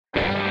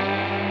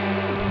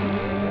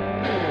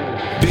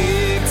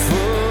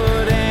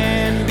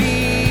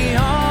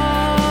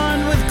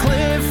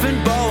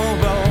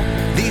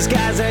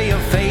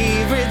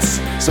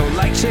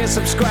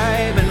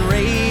subscribe and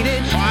rate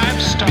it.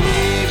 5 stars.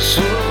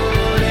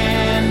 Bigfoot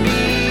and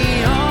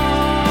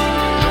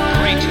Beyond. The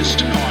greatest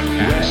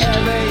podcast.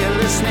 Wherever you're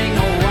listening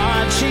or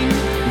watching,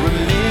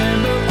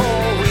 remember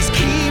always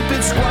keep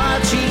it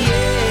squatchy,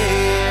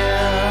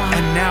 yeah.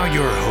 And now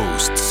your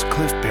hosts,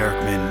 Cliff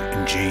Berkman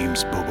and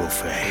James Bobo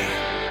Fay.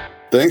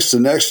 Thanks to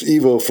Next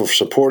Evo for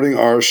supporting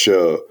our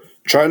show.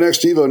 Try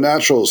Next Evo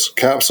Naturals,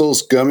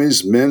 capsules,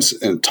 gummies, mints,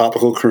 and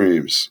topical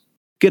creams.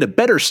 Get a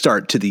better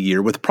start to the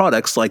year with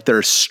products like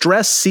their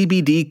Stress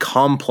CBD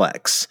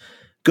Complex.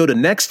 Go to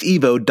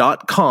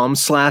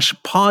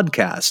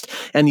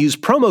nextevo.com/podcast and use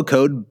promo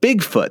code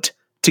Bigfoot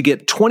to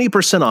get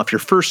 20% off your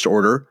first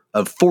order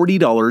of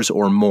 $40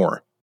 or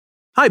more.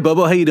 Hi,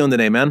 Bobo. How you doing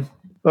today, man?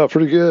 Oh,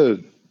 pretty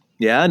good.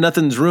 Yeah,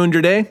 nothing's ruined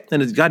your day?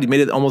 And God, you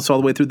made it almost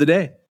all the way through the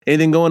day.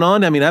 Anything going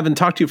on? I mean, I haven't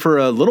talked to you for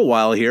a little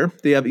while here.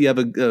 Do you have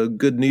a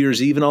good New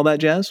Year's Eve and all that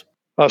jazz?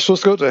 I was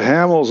supposed to go to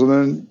Hamill's, and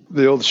then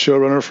the old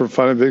showrunner for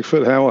Finding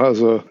Bigfoot, Hamill,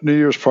 has a New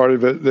Year's party,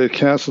 but they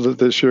canceled it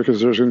this year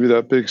because there's going to be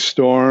that big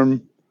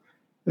storm,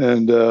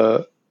 and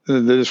they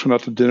just went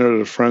out to dinner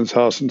at a friend's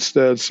house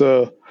instead.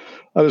 So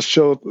I just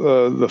chilled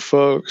with the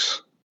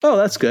folks. Oh,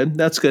 that's good.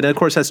 That's good. And of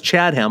course, that's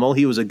Chad Hamill.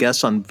 He was a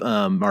guest on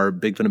our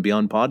Bigfoot and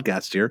Beyond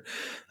podcast here.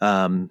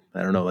 I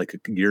don't know, like a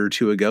year or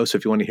two ago. So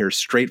if you want to hear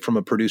straight from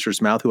a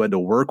producer's mouth who had to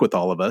work with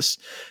all of us,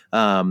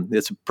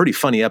 it's a pretty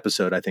funny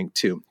episode, I think,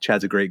 too.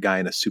 Chad's a great guy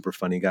and a super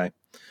funny guy.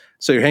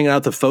 So you're hanging out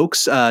with the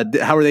folks.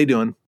 How are they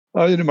doing?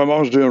 My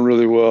mom's doing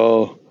really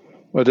well.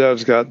 My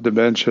dad's got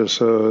dementia,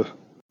 so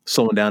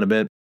slowing down a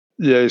bit.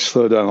 Yeah, he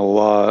slowed down a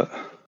lot.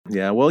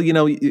 Yeah, well,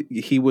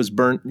 he was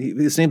burnt.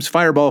 His name's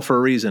Fireball for a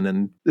reason,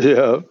 and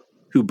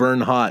who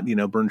burn hot,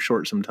 burn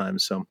short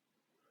sometimes. So,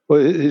 well,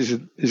 he's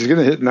going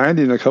to hit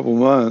 90 in a couple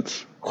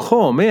months.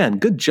 Oh man,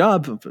 good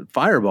job,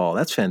 Fireball.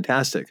 That's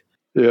fantastic.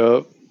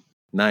 Yeah,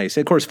 nice.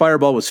 And of course,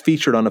 Fireball was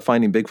featured on a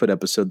Finding Bigfoot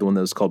episode, the one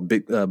that was called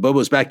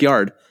Bobo's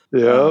Backyard.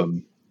 Yeah.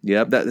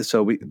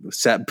 So we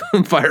sat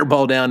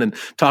Fireball down and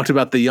talked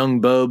about the young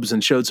Bobs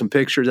and showed some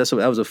pictures.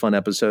 That was a fun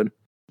episode.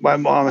 My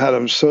mom had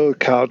him so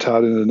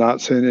kowtowed into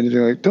not saying anything,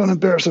 like, don't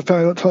embarrass the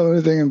family, don't tell them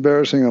anything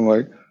embarrassing. I'm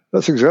like,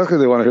 that's exactly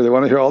what they want to hear. They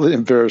want to hear all the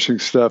embarrassing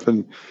stuff.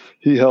 And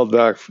he held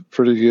back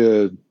pretty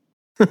good.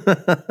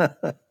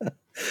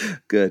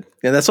 Good.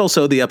 And that's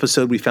also the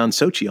episode we found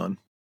Sochi on.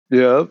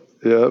 Yep.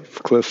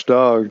 Cliff's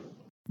dog.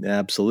 Yeah,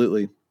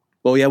 absolutely.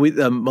 Well, yeah, we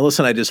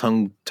Melissa and I just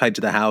hung tight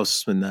to the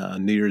house and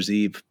New Year's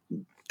Eve.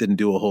 Didn't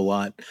do a whole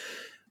lot.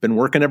 Been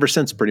working ever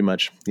since, pretty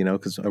much,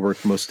 because I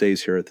work most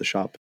days here at the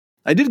shop.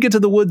 I did get to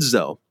the woods,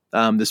 though,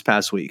 this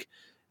past week.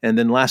 And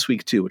then last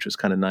week, too, which was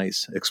kind of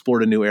nice.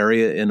 Explored a new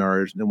area in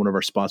one of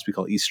our spots we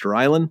call Easter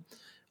Island.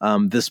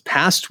 This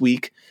past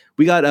week,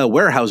 we got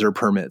Weyerhaeuser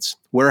permits.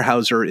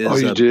 Weyerhaeuser is... Oh,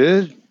 you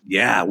did?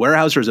 Yeah,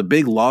 Weyerhaeuser is a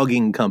big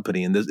logging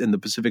company in the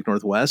Pacific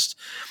Northwest.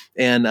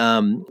 And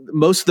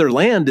most of their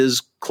land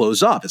is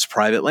closed off. It's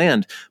private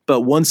land.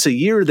 But once a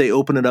year, they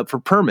open it up for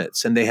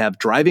permits. And they have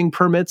driving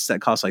permits that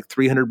cost like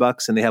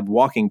 $300, and they have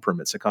walking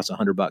permits that cost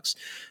 $100.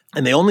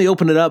 And they only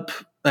open it up...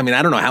 I mean,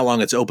 I don't know how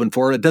long it's open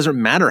for. It doesn't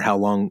matter how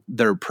long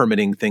their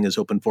permitting thing is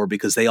open for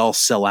because they all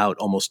sell out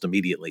almost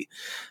immediately.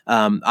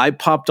 I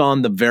popped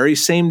on the very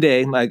same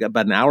day, like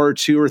about an hour or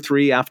 2 or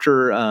 3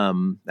 after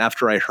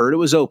I heard it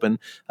was open.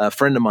 A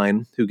friend of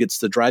mine who gets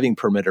the driving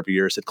permit every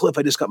year said, Cliff,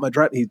 he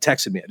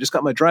texted me, I just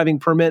got my driving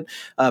permit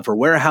for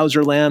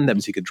Weyerhaeuser land. That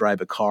means he could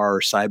drive a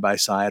car side by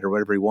side or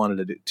whatever he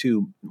wanted to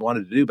do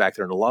back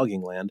there in the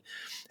logging land.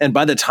 And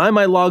by the time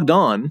I logged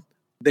on,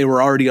 they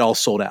were already all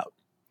sold out.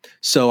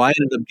 So I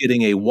ended up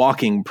getting a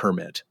walking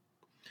permit.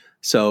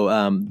 So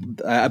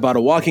I bought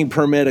a walking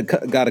permit,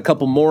 got a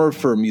couple more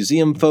for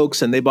museum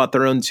folks, and they bought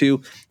their own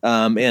too.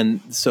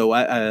 And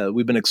so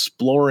we've been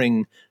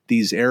exploring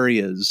these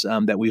areas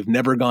that we've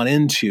never gone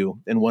into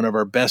in one of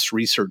our best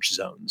research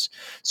zones.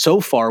 So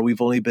far,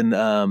 we've only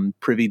been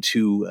privy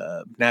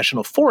to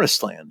national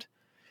forest land.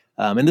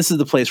 And this is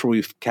the place where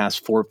we've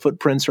cast 4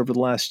 footprints over the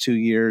last 2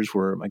 years,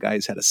 where my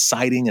guys had a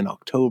sighting in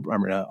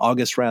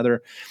August.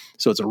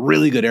 So it's a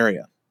really good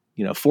area.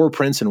 4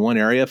 prints in one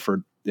area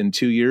in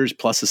 2 years,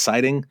 plus a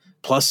sighting,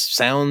 plus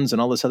sounds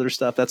and all this other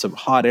stuff. That's a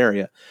hot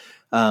area.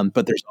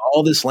 But there's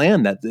all this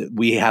land that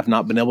we have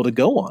not been able to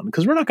go on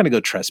because we're not going to go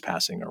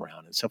trespassing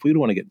around and stuff. We don't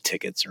want to get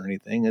tickets or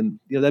anything.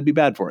 And that'd be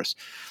bad for us.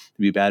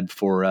 It'd be bad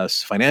for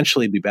us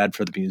financially. It'd be bad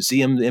for the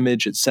museum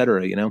image, et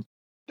cetera, Dude,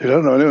 I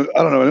don't know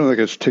anyone that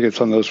gets tickets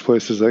on those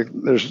places. Like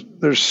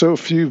there's so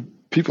few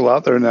people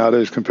out there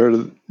nowadays compared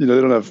to, they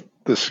don't have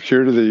the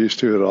security they used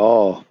to at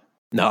all.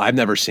 No, I've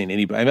never seen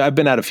anybody. I mean, I've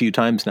been out a few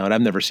times now, and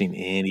I've never seen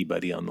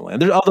anybody on the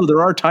land. Although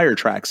there are tire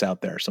tracks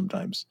out there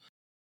sometimes.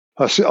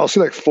 I'll see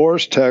like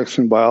forest techs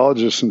and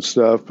biologists and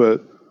stuff,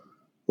 but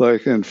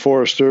like and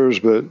foresters,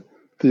 but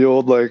the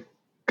old like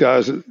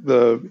guys,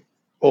 the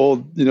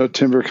old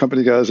timber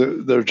company guys,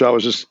 their job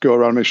was just go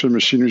around and make sure the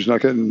machinery's not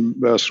getting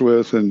messed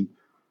with, and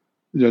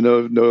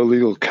no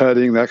illegal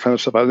cutting, that kind of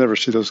stuff. I never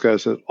see those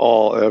guys at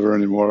all ever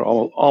anymore.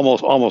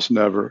 Almost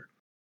never.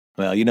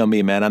 Well, you know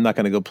me, man. I'm not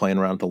going to go playing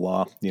around with the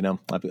law. I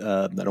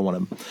don't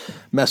want to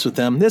mess with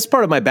them. That's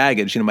part of my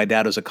baggage. My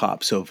dad was a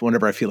cop, so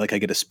whenever I feel like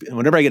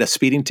whenever I get a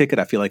speeding ticket,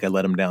 I feel like I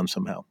let him down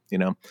somehow.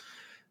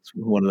 It's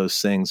one of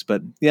those things.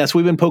 But yeah, so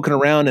we've been poking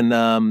around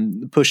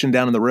and pushing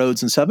down on the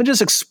roads and stuff, and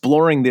just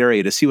exploring the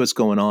area to see what's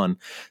going on.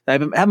 I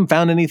haven't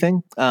found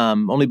anything.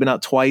 Only been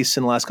out twice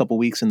in the last couple of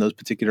weeks in those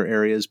particular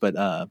areas, but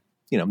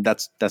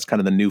that's kind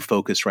of the new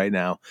focus right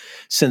now,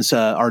 since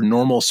our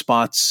normal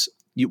spots.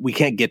 We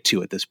can't get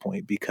to at this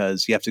point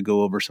because you have to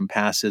go over some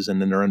passes and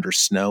then they're under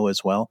snow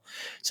as well.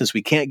 Since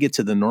we can't get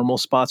to the normal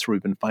spots where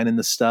we've been finding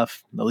this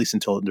stuff, at least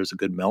until there's a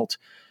good melt,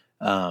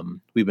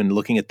 we've been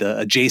looking at the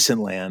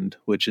adjacent land,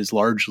 which is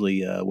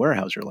largely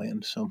Weyerhaeuser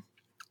land. So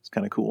it's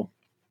kind of cool.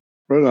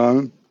 Right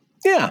on.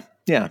 Yeah.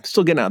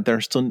 Still getting out there,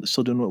 still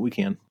doing what we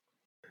can.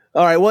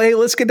 All right. Well, hey,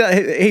 let's get down.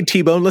 Hey,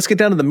 T-Bone, let's get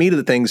down to the meat of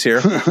the things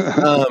here.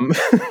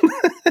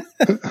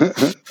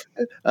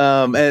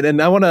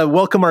 And I want to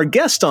welcome our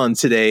guest on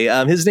today.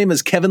 His name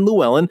is Kevin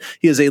Llewellyn.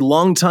 He is a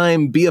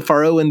longtime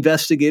BFRO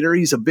investigator.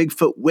 He's a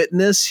Bigfoot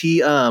witness.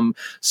 He saw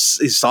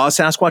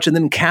Sasquatch and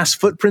then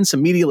cast footprints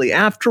immediately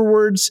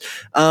afterwards.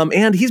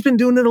 And he's been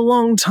doing it a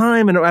long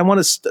time. And I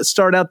want to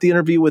start out the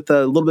interview with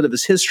a little bit of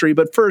his history.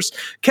 But first,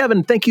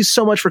 Kevin, thank you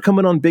so much for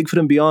coming on Bigfoot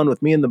and Beyond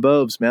with me and the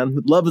Bobes,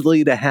 man.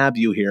 Lovely to have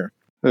you here.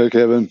 Hey,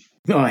 Kevin.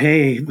 Oh,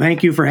 hey,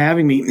 thank you for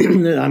having me.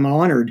 I'm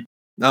honored.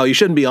 No, you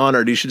shouldn't be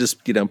honored. You should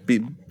just, be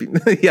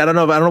yeah, I don't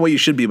know what you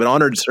should be, but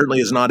honored certainly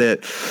is not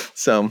it.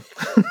 So,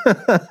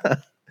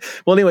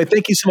 well, anyway,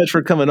 thank you so much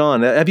for coming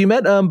on. Have you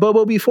met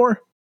Bobo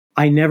before?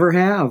 I never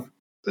have.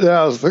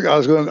 Yeah,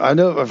 I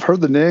know, I've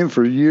heard the name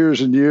for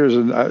years and years,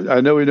 and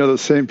I know we know the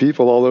same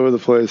people all over the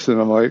place. And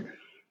I'm like,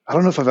 I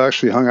don't know if I've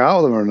actually hung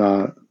out with them or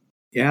not.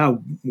 Yeah,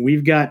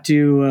 we've got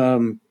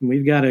to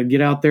get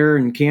out there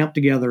and camp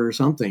together or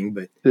something.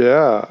 But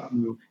yeah,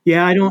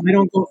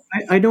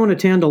 I don't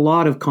attend a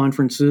lot of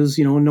conferences.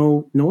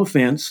 No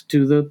offense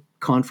to the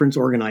conference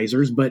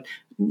organizers, but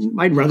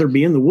I'd rather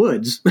be in the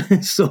woods.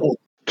 So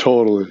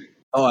totally.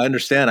 Oh, I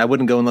understand. I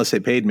wouldn't go unless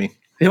they paid me.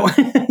 Yeah.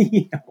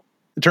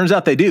 It turns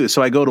out they do,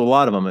 so I go to a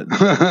lot of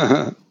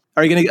them.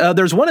 Are you going to?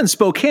 There's one in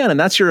Spokane, and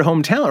that's your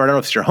hometown. Or I don't know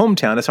if it's your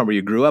hometown. That's not where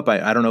you grew up.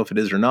 I don't know if it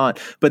is or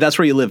not, but that's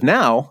where you live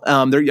now.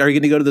 Are you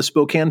going to go to the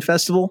Spokane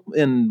Festival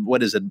in,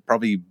 what is it?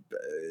 Probably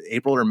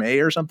April or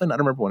May or something. I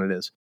don't remember when it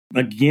is.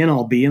 Again,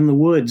 I'll be in the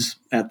woods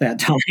at that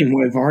time.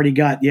 We've already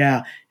got.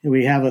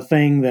 We have a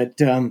thing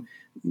that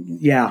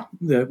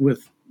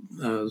with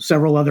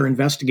several other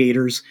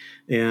investigators,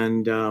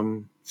 and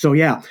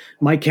so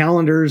my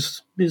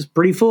calendar's is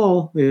pretty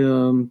full.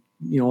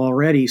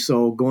 Already.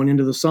 So going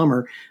into the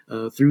summer,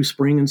 through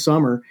spring and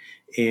summer,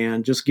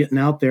 and just getting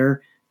out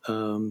there,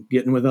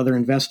 getting with other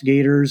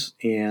investigators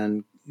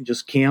and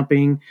just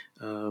camping,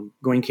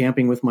 going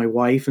camping with my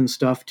wife and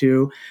stuff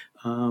too.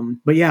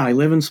 But yeah, I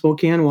live in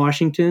Spokane,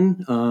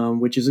 Washington,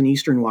 which is in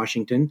Eastern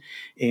Washington.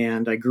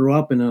 And I grew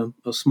up in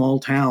a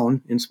small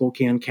town in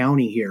Spokane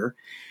County here.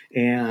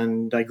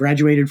 And I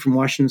graduated from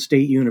Washington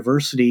State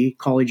University,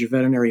 College of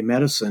Veterinary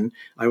Medicine.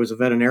 I was a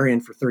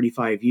veterinarian for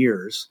 35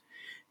 years.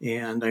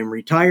 And I'm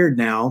retired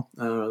now,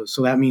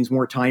 so that means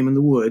more time in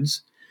the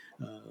woods.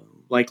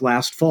 Like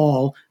last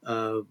fall,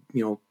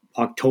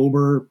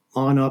 October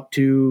on up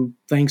to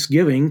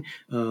Thanksgiving,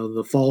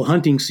 the fall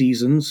hunting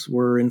seasons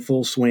were in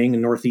full swing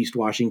in Northeast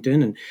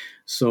Washington. And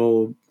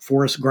so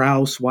forest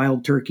grouse,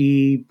 wild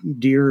turkey,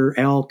 deer,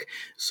 elk.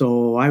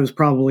 So I was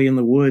probably in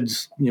the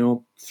woods,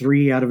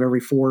 3 out of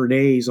every 4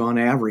 days on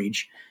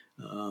average,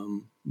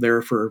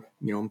 there for,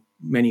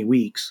 many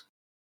weeks.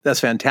 That's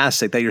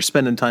fantastic that you're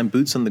spending time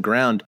boots on the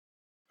ground.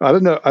 I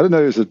didn't know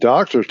he was a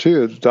doctor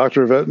too, a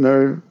doctor of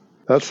veterinary.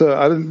 I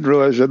didn't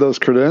realize you had those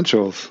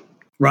credentials.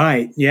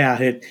 Right.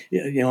 Yeah.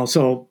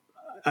 So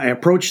I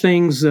approach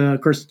things,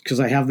 of course, because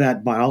I have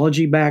that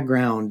biology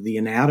background, the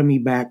anatomy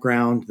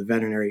background, the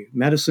veterinary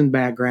medicine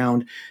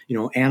background,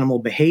 animal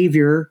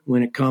behavior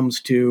when it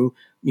comes to,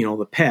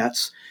 the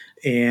pets.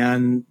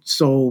 And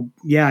so,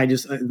 I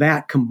just,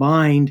 that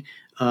combined,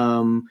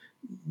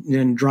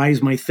 then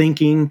drives my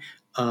thinking.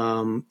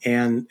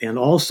 And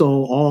also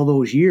all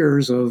those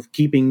years of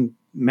keeping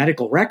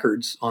medical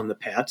records on the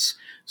pets.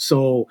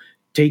 So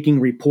taking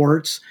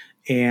reports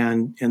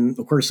and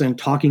of course then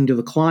talking to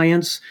the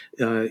clients,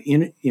 I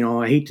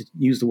hate to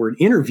use the word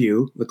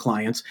interview the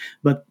clients,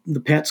 but the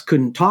pets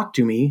couldn't talk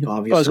to me,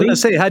 obviously. I was going to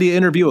say, how do you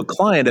interview a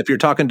client if you're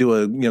talking to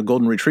a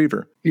golden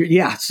retriever?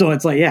 Yeah. So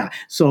it's like,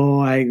 so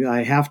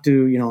I have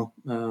to,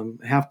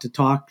 have to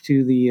talk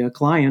to the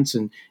clients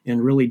and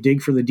really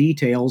dig for the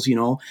details,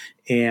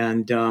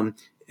 and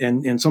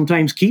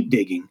sometimes keep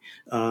digging,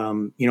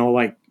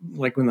 like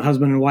when the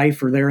husband and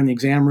wife are there in the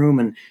exam room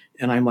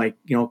and I'm like,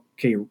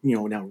 okay,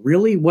 now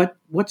really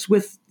what's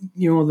with,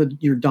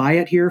 your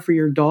diet here for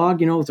your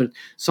dog? If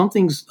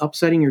something's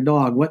upsetting your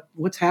dog,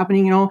 what's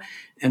happening,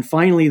 And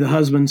finally the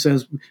husband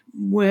says,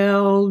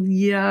 well,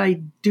 yeah,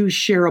 I do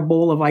share a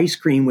bowl of ice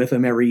cream with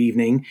him every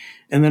evening.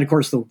 And then of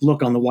course the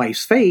look on the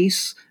wife's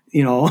face,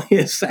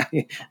 is,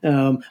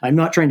 I'm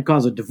not trying to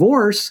cause a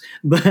divorce,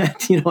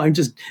 but, I'm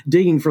just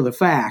digging for the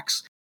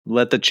facts.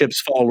 Let the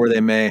chips fall where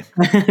they may.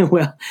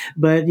 Well,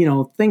 but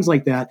things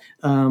like that.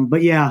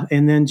 But yeah,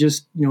 and then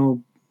just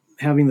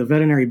having the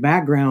veterinary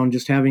background,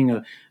 just having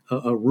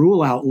a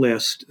rule out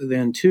list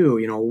then too.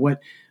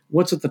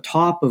 What's at the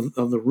top of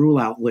the rule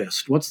out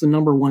list? What's the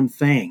number one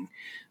thing?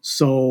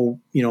 So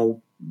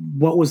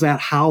what was that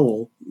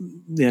howl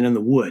then in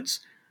the woods?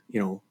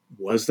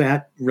 Was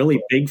that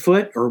really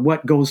Bigfoot, or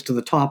what goes to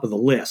the top of the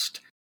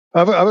list? I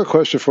have a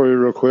question for you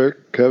real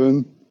quick,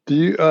 Kevin.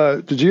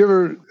 Did you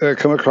ever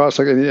come across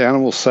like any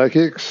animal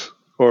psychics,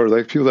 or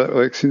like people that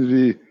like seem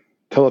to be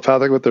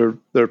telepathic with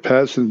their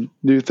pets and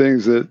knew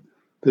things that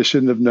they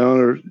shouldn't have known,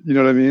 or you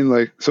know what I mean?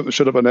 Like something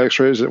showed up on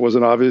X-rays that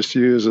wasn't obvious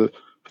to you as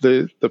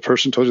the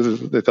person told you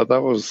that they thought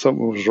that was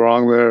something was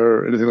wrong there,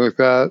 or anything like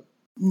that?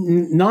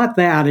 Not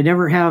that. I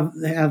never have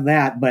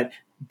that,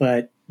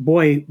 but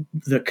boy,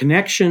 the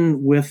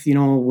connection with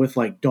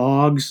like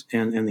dogs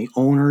and the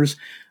owners.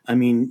 I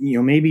mean,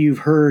 maybe you've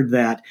heard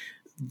that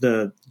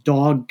the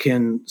dog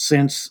can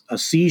sense a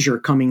seizure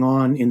coming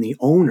on in the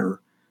owner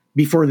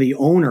before the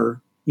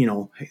owner,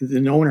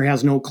 the owner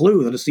has no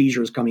clue that a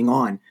seizure is coming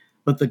on,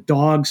 but the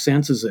dog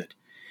senses it.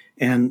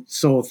 And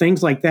so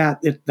things like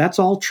that, that's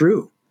all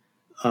true.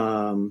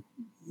 And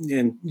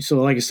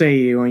so, like I say,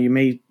 you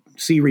may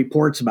see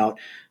reports about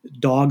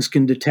dogs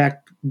can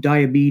detect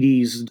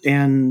diabetes.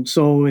 And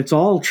so it's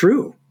all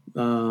true.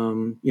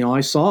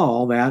 I saw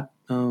all that,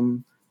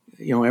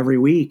 every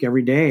week,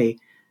 every day,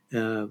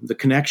 the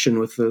connection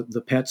with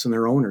the pets and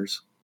their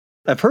owners.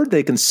 I've heard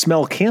they can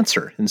smell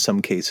cancer in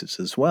some cases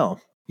as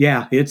well.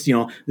 Yeah, it's,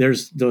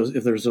 there's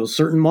those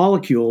certain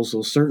molecules,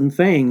 those certain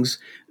things,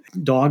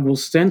 dog will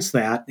sense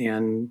that,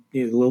 and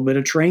a little bit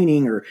of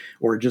training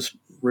or just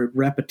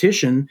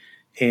repetition.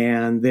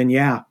 And then,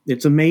 yeah,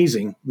 it's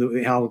amazing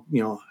how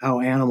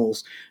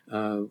animals,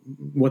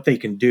 what they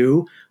can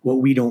do, what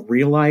we don't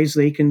realize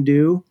they can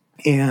do.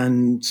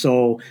 And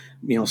so,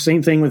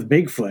 same thing with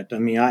Bigfoot. I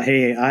mean,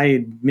 I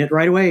admit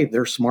right away,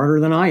 they're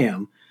smarter than I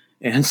am.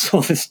 And so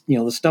this,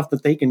 the stuff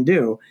that they can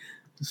do.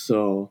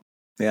 So.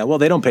 Yeah. Well,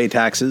 they don't pay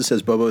taxes,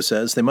 as Bobo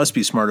says. They must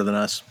be smarter than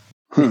us.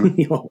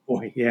 Oh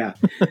boy. Yeah.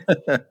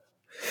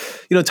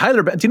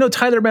 Tyler, do you know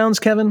Tyler Bounds,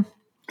 Kevin?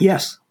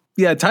 Yes.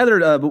 Yeah,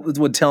 Tyler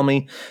would tell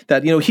me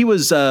that, he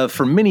was,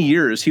 for many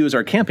years, he was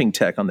our camping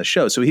tech on the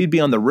show. So he'd be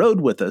on the road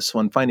with us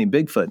on Finding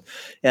Bigfoot.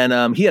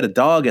 And he had a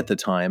dog at the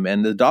time,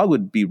 and the dog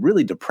would be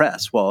really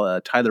depressed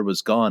while Tyler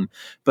was gone.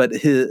 But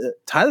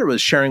Tyler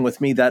was sharing with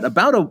me that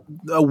about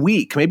a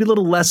week, maybe a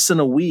little less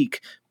than a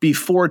week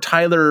before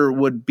Tyler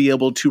would be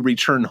able to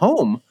return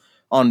home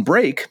on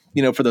break,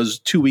 for those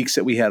 2 weeks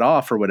that we had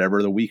off or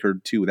whatever, the week or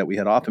two that we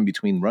had off in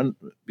between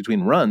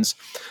runs,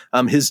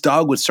 his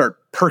dog would start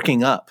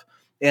perking up.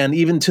 And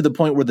even to the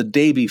point where the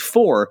day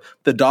before,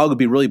 the dog would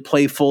be really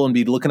playful and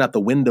be looking out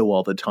the window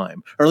all the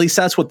time. Or at least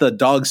that's what the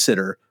dog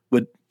sitter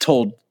would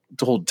told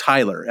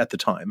Tyler at the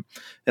time.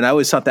 And I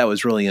always thought that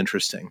was really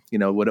interesting.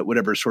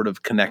 Whatever sort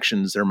of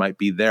connections there might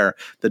be there,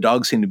 the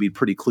dog seemed to be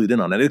pretty clued in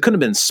on it. It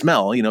couldn't have been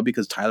smell,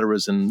 because Tyler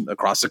was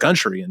across the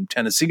country in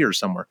Tennessee or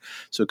somewhere.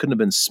 So it couldn't have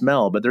been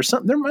smell. But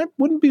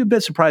wouldn't be a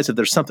bit surprised if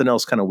there's something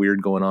else kind of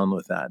weird going on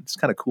with that. It's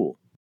kind of cool.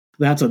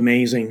 That's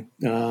amazing.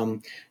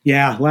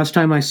 Last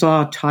time I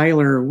saw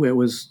Tyler, it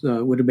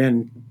would have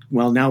been,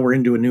 well, now we're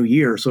into a new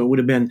year. So it would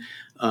have been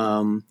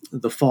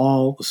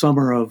the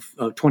summer of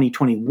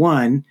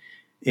 2021.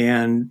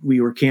 And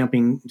we were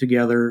camping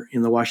together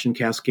in the Washington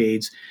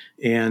Cascades.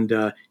 And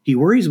he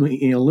worries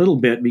me a little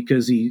bit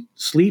because he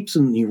sleeps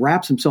and he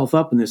wraps himself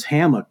up in this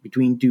hammock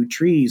between two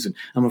trees. And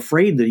I'm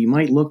afraid that he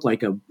might look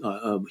like a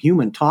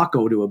human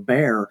taco to a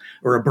bear,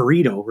 or a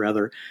burrito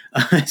rather.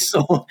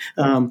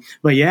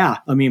 But yeah,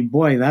 I mean,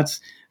 boy,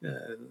 that's,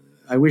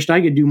 I wished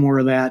I could do more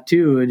of that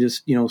too. And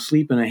just,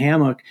 sleep in a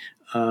hammock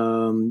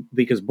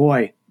because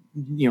boy,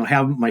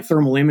 have my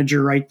thermal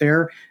imager right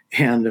there.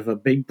 And if a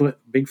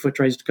Bigfoot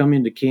tries to come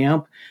into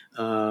camp,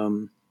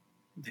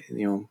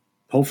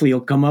 hopefully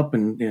he'll come up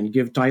and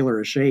give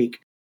Tyler a shake.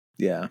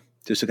 Yeah.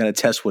 Just to kind of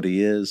test what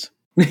he is.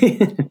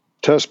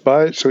 Test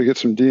bite so we get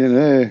some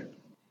DNA.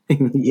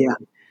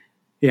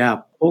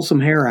 Yeah. Pull some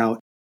hair out.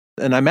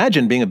 And I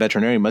imagine being a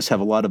veterinarian must have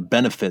a lot of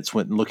benefits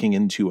when looking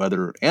into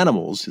other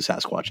animals,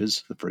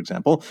 Sasquatches, for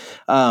example.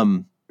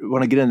 I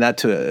want to get into that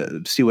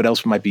to see what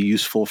else might be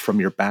useful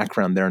from your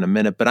background there in a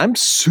minute. But I'm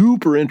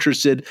super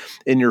interested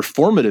in your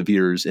formative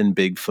years in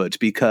Bigfoot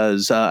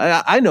because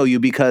I know you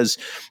because,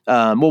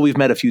 we've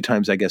met a few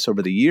times, I guess,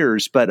 over the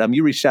years. But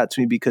you reached out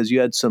to me because you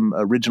had some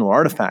original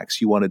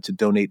artifacts you wanted to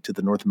donate to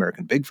the North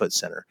American Bigfoot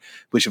Center,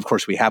 which, of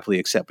course, we happily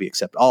accept. We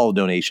accept all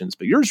donations.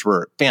 But yours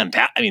were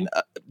fantastic. I mean,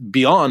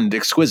 beyond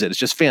exquisite. It's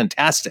just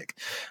fantastic.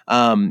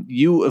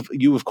 You,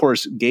 of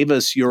course, gave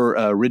us your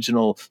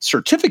original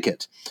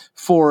certificate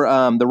for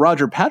the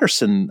Roger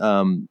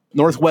Patterson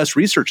Northwest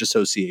Research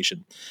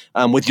Association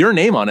with your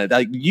name on it.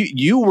 Like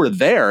you were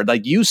there.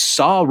 Like you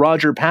saw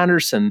Roger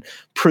Patterson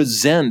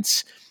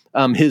present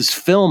his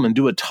film and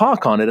do a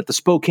talk on it at the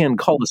Spokane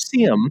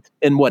Coliseum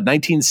in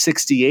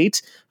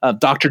 1968.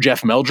 Dr.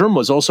 Jeff Meldrum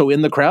was also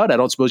in the crowd. I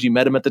don't suppose you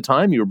met him at the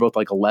time. You were both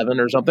like 11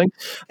 or something.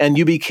 And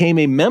you became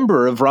a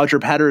member of Roger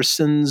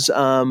Patterson's,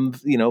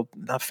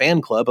 not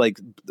fan club, like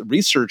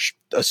research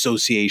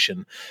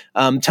association.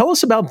 Tell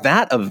us about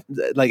that, of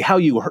like how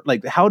you heard,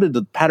 like how did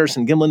the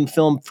Patterson-Gimlin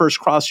film first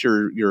cross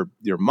your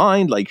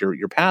mind, like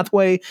your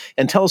pathway,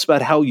 and tell us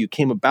about how you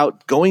came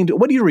about going to,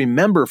 what do you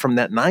remember from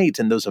that night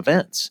and those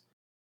events?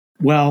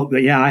 Well,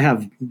 yeah, I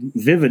have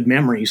vivid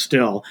memories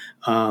still,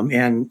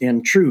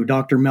 and true.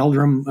 Dr.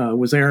 Meldrum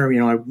was there.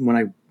 When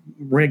I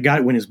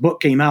when his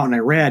book came out, and I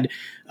read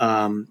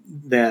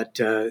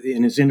that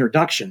in his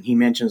introduction, he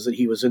mentions that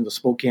he was in the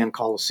Spokane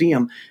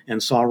Coliseum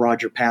and saw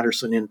Roger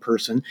Patterson in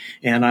person,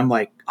 and I'm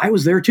like, I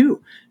was there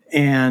too.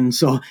 And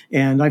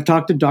I've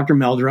talked to Dr.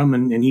 Meldrum,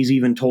 and he's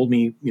even told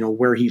me,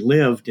 where he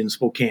lived in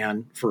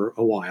Spokane for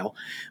a while.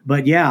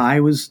 But yeah, I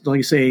was, like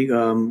I say,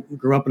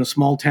 grew up in a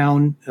small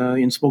town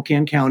in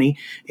Spokane County,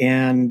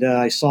 and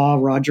I saw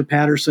Roger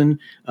Patterson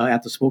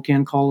at the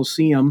Spokane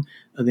Coliseum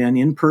then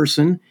in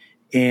person,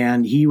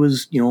 and he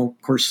was, of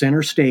course,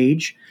 center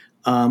stage.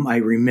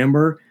 I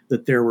remember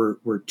that there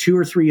were 2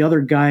 or 3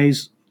 other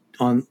guys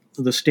on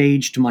the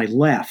stage to my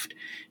left.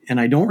 And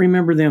I don't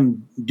remember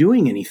them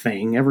doing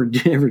anything, ever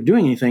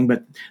doing anything,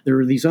 but there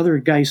were these other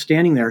guys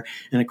standing there.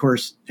 And of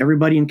course,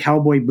 everybody in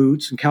cowboy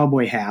boots and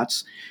cowboy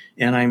hats.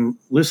 And I'm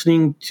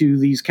listening to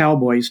these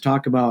cowboys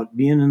talk about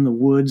being in the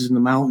woods and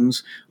the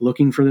mountains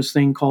looking for this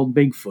thing called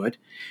Bigfoot.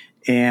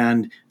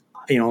 And,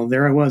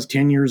 there I was,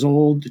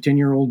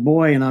 10-year-old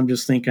boy. And I'm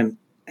just thinking,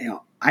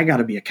 I got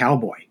to be a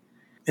cowboy.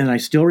 And I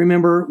still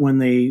remember when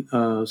they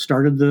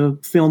started the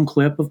film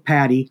clip of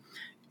Patty.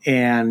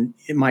 And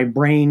in my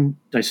brain,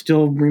 I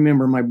still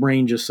remember my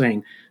brain just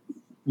saying,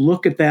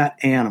 look at that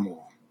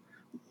animal.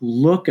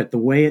 Look at the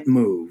way it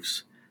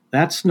moves.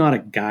 That's not a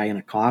guy in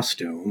a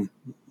costume.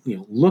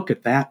 Look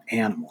at that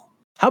animal.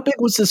 How big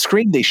was the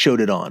screen they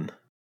showed it on?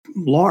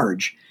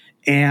 Large.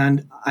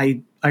 And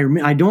I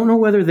don't know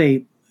whether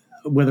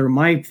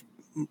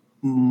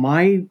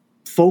my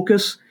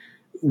focus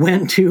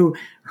went to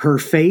her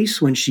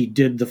face when she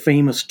did the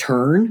famous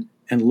turn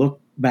and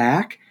looked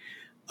back.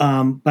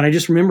 But I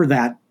just remember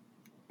that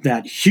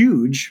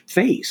huge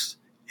face,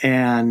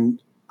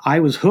 and I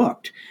was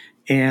hooked.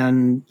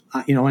 And,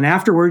 and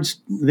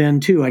afterwards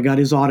then too, I got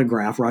his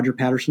autograph, Roger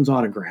Patterson's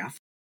autograph.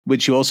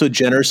 Which you also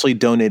generously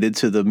donated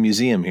to the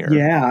museum here.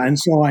 Yeah. And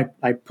so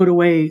I put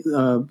away,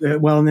 first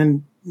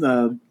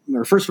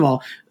of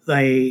all,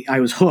 I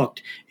was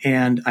hooked,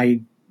 and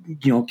I,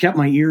 kept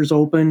my ears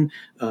open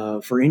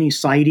for any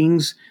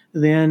sightings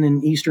then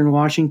in Eastern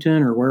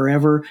Washington or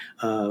wherever,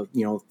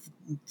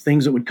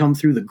 things that would come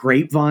through the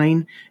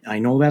grapevine. I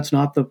know that's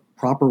not the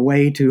proper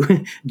way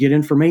to get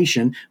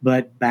information,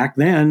 but back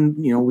then,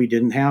 we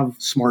didn't have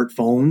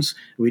smartphones,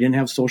 we didn't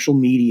have social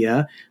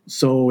media,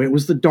 so it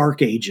was the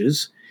dark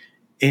ages.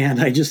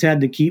 And I just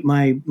had to keep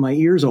my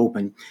ears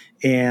open.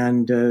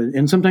 And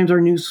sometimes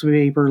our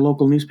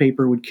local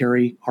newspaper would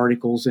carry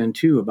articles in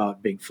too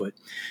about Bigfoot.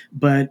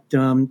 But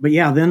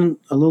yeah, then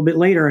a little bit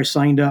later, I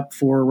signed up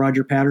for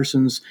Roger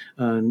Patterson's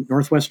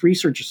Northwest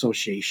Research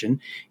Association,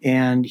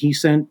 and he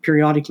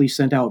periodically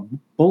sent out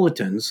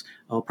bulletins.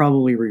 I'll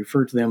probably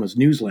refer to them as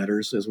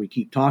newsletters as we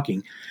keep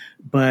talking.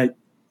 But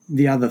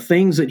the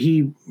things that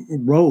he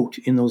wrote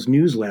in those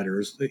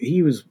newsletters,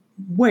 he was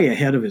way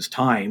ahead of his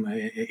time,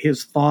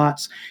 his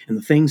thoughts and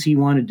the things he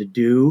wanted to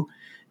do.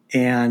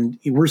 And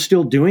we're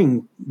still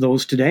doing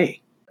those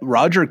today.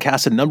 Roger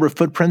cast a number of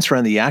footprints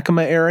around the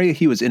Yakima area.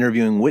 He was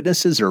interviewing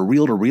witnesses or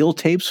reel-to-reel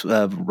tapes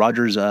of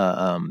Roger's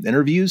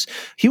interviews.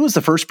 He was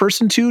the first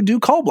person to do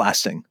call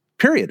blasting,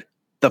 period.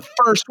 The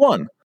first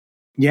one.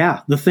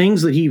 Yeah, the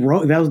things that he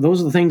wrote,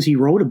 those are the things he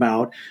wrote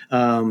about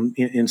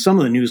in some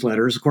of the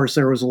newsletters. Of course,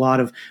 there was a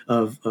lot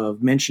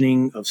of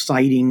mentioning of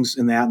sightings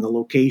and that, and the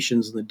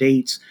locations and the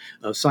dates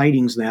of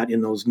sightings that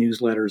in those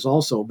newsletters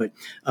also. But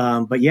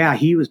yeah,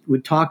 he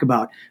would talk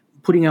about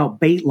putting out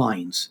bait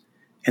lines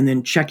and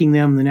then checking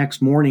them the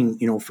next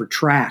morning, for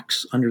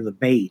tracks under the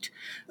bait.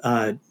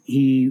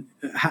 He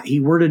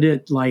worded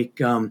it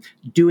like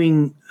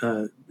doing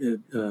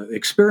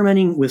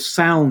experimenting with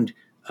sound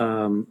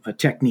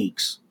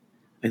techniques,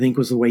 I think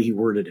was the way he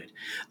worded it.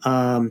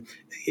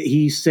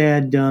 He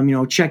said,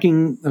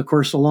 checking, of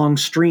course, along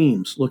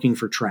streams, looking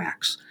for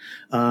tracks.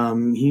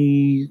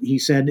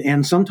 He said,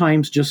 and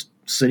sometimes just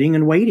sitting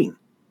and waiting.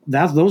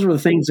 Those were the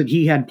things that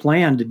he had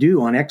planned to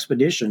do on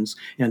expeditions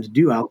and to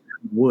do out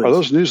in the woods. Are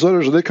those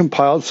newsletters, are they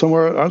compiled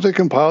somewhere? Aren't they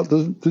compiled?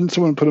 Didn't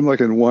someone put them like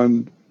in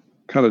one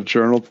kind of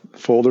journal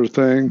folder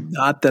thing?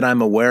 Not that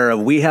I'm aware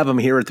of. We have them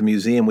here at the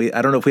museum.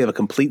 I don't know if we have a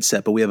complete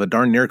set, but we have a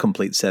darn near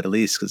complete set, at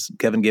least, because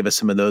Kevin gave us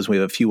some of those. We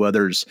have a few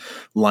others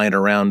lying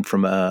around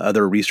from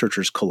other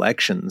researchers'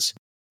 collections.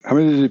 How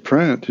many did he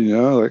print? Do you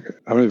know, like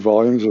how many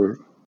volumes? Or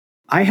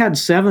I had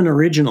 7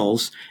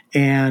 originals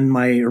and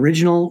my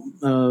original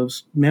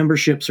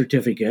membership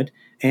certificate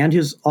and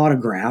his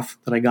autograph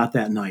that I got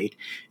that night.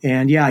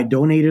 And yeah, I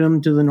donated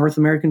them to the North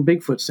American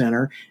Bigfoot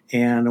Center.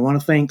 And I want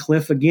to thank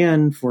Cliff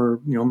again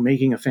for,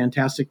 making a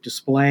fantastic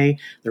display.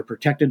 They're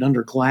protected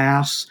under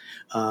glass.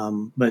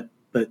 But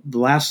the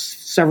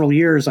last several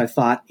years, I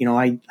thought,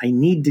 I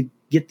need to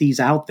get these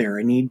out there.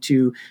 I need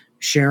to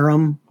share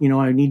them.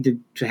 I need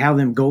to have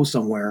them go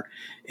somewhere.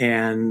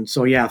 And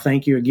so, yeah,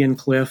 thank you again,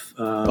 Cliff.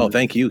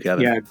 Thank you,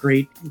 Kevin. Yeah,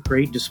 great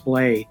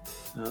display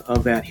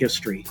of that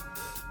history.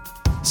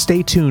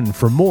 Stay tuned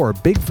for more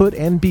Bigfoot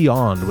and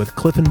Beyond with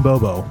Cliff and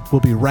Bobo.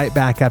 We'll be right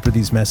back after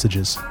these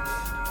messages.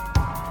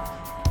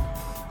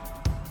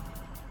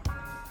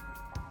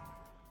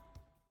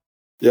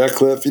 Yeah,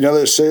 Cliff,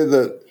 they say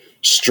that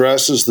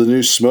stress is the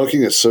new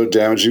smoking. It's so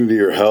damaging to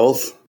your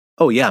health.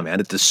 Oh, yeah, man.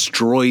 It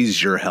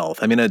destroys your health.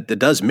 I mean, it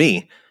does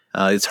me.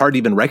 It's hard to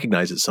even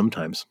recognize it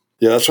sometimes.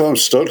 Yeah, that's why I'm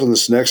stoked on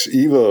this next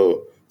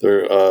Evo.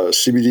 They're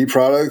CBD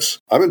products.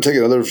 I've been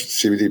taking other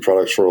CBD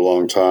products for a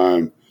long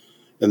time,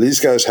 and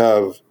these guys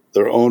have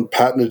their own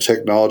patented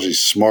technology,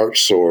 Smart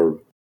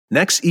Sorb.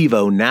 Next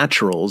Evo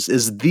Naturals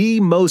is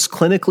the most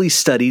clinically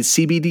studied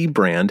CBD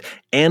brand,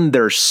 and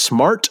their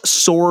Smart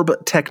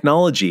Sorb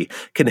technology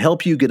can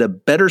help you get a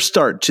better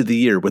start to the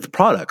year with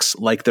products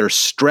like their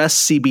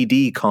Stress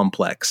CBD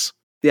complex.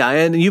 Yeah,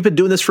 and you've been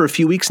doing this for a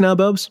few weeks now,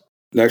 Bobs?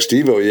 Next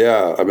Evo,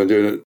 yeah. I've been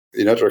doing it.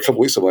 After a couple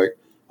weeks, I'm like,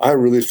 I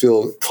really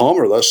feel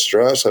calmer, less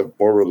stressed, I'm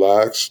more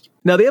relaxed.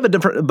 Now, they have a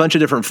bunch of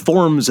different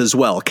forms as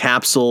well,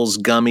 capsules,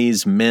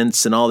 gummies,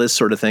 mints, and all this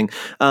sort of thing.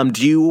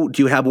 Do you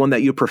have one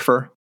that you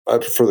prefer? I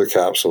prefer the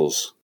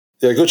capsules.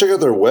 Yeah, go check out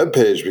their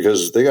webpage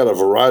because they got a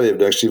variety of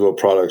Next Evo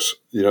products,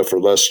 for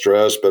less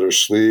stress, better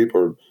sleep,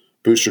 or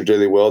boost your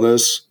daily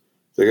wellness.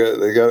 They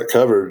got it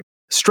covered.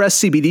 Stress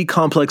CBD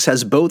Complex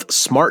has both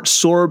Smart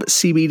Sorb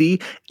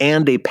CBD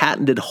and a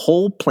patented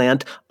whole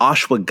plant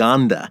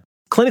ashwagandha,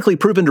 clinically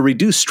proven to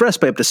reduce stress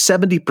by up to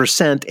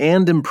 70%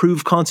 and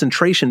improve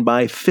concentration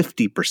by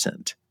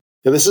 50%.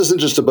 Yeah, this isn't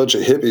just a bunch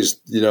of hippies,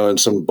 in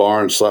some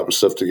barn slapping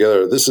stuff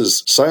together. This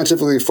is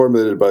scientifically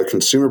formulated by a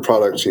consumer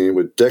product team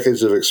with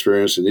decades of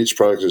experience, and each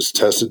product is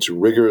tested to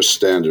rigorous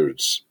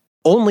standards.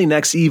 Only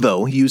Next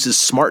Evo uses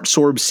Smart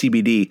Sorb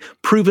CBD,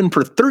 proven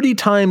for 30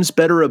 times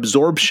better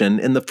absorption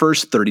in the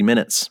first 30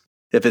 minutes.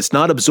 If it's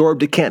not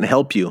absorbed, it can't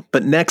help you.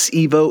 But Next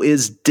Evo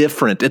is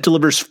different. It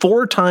delivers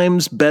 4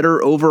 times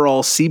better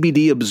overall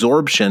CBD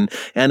absorption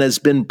and has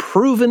been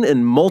proven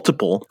in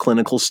multiple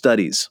clinical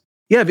studies.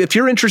 Yeah, if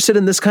you're interested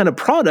in this kind of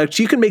product,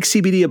 you can make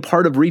CBD a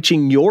part of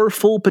reaching your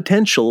full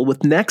potential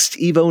with Next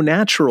Evo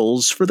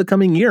Naturals for the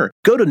coming year.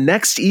 Go to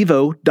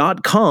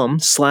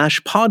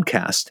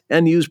nextevo.com/podcast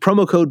and use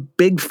promo code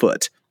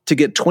BIGFOOT to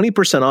get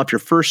 20% off your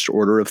first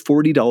order of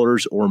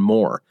 $40 or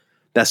more.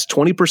 That's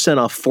 20%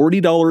 off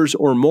 $40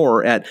 or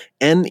more at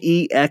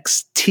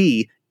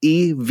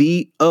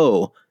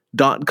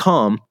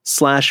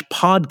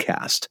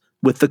nextevo.com/podcast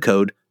with the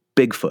code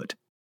BIGFOOT.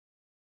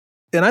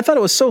 And I thought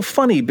it was so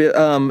funny,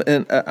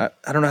 and I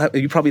don't know how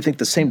you probably think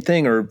the same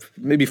thing, or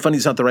maybe funny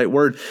is not the right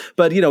word.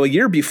 But a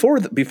year before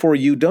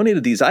you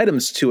donated these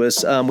items to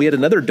us, we had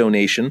another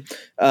donation,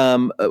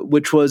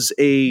 which was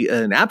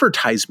an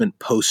advertisement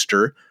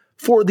poster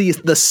for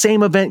the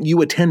same event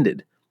you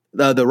attended.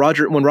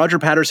 When Roger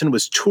Patterson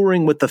was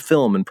touring with the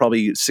film in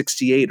probably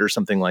 68 or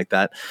something like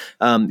that,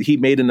 he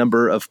made a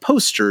number of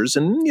posters,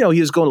 and he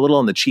was going a little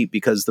on the cheap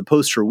because the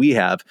poster we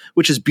have,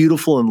 which is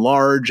beautiful and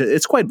large,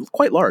 it's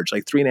quite large,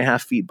 like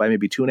 3.5 feet by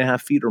maybe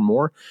 2.5 feet or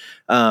more.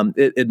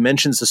 It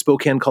mentions the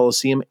Spokane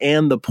Coliseum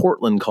and the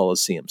Portland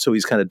Coliseum, so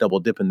he's kind of double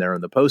dipping there in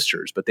the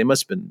posters. But they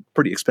must have been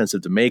pretty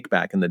expensive to make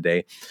back in the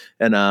day,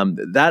 and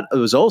that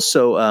was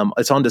also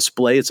it's on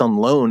display. It's on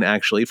loan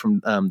actually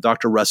from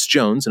Dr. Russ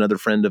Jones, another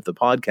friend of the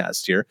podcast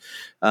here.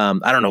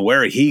 I don't know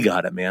where he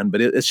got it, man,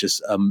 but it's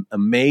just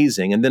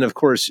amazing. And then, of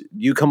course,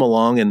 you come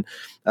along and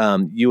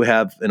you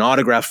have an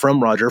autograph from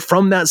Roger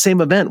from that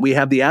same event we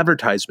have the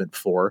advertisement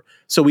for.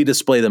 So we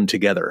display them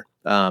together.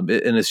 And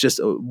it's just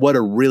what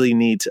a really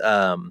neat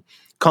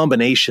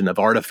combination of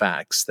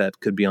artifacts that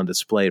could be on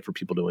display for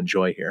people to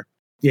enjoy here.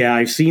 Yeah,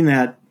 I've seen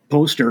that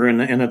poster,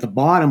 and at the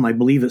bottom, I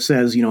believe it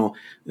says,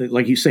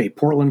 like you say,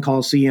 Portland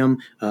Coliseum,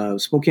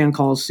 Spokane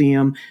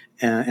Coliseum,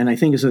 and I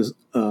think it says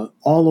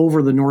all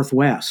over the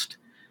Northwest,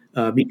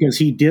 because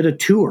he did a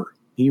tour.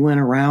 He went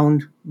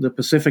around the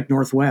Pacific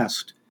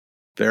Northwest.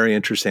 Very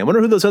interesting. I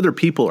wonder who those other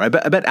people are. I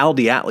bet Al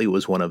Diatley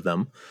was one of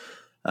them.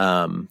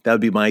 That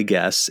would be my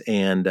guess,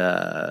 and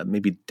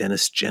maybe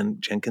Dennis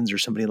Jenkins or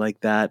somebody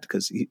like that,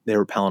 because they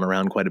were palling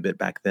around quite a bit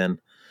back then.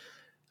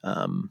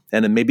 And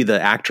then maybe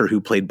the actor who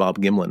played Bob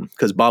Gimlin,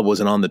 because Bob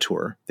wasn't on the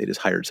tour. They just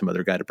hired some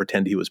other guy to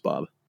pretend he was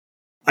Bob.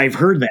 I've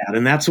heard that,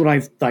 and that's what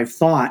I've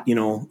thought,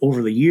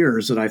 over the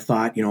years, that I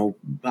thought,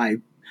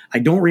 I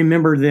don't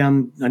remember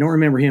them. I don't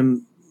remember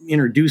him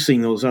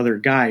introducing those other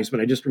guys, but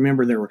I just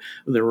remember there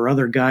were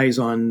other guys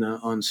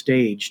on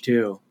stage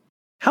too.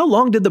 How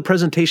long did the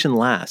presentation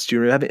last?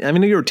 You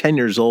were 10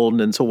 years old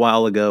and it's a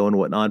while ago and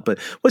whatnot, but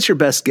what's your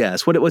best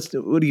guess? What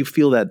do you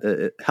feel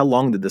that, how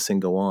long did this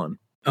thing go on?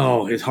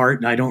 Oh, it's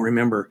hard. I don't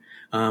remember.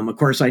 Of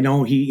course, I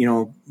know he,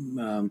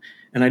 and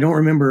I don't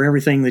remember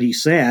everything that he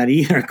said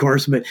either, of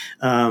course, but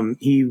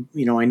he,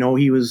 I know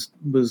he was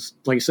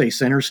like I say,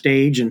 center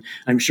stage, and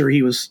I'm sure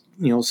he was,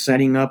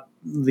 setting up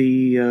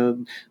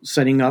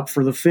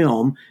for the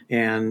film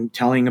and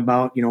telling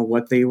about,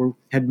 what they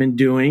had been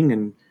doing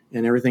and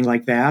everything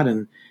like that,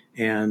 and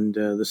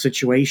the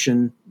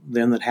situation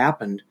then that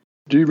happened.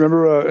 Do you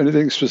remember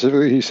anything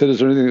specifically he said? Is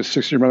there anything that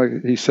sticks in your mind?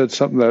 Like he said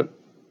something that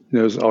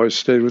has always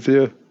stayed with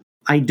you?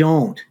 I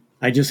don't.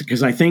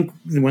 Because I think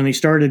when they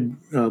started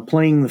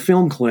playing the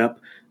film clip,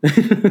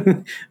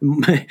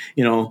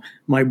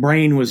 my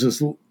brain was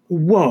just,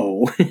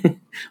 whoa,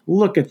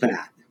 look at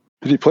that.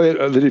 Did he play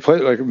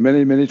it like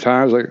many, many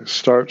times, like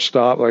start,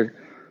 stop, like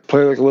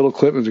play like a little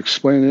clip and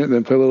explain it, and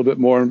then play a little bit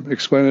more and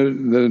explain it,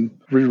 and then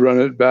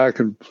rerun it back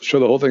and show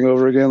the whole thing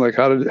over again? Like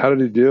how did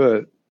he do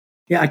it?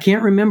 Yeah, I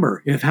can't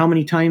remember how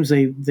many times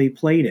they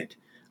played it.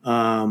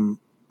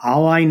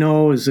 All I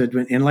know is that,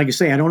 and like I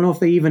say, I don't know if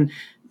they even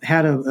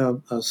had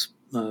a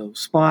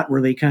spot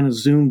where they kind of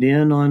zoomed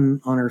in on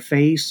her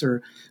face,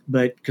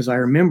 but because I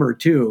remember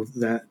too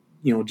that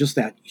just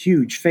that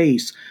huge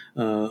face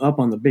up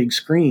on the big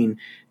screen,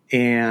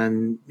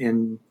 and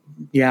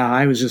yeah,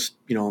 I was just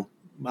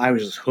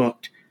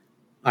hooked.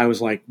 I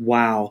was like,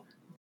 wow.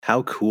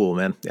 How cool,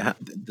 man!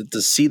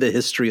 To see the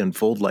history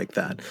unfold like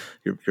that.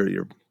 You're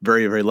a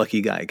very, very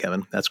lucky guy,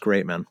 Kevin. That's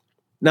great, man.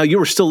 Now, you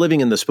were still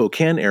living in the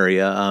Spokane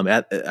area,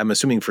 I'm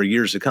assuming for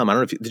years to come. I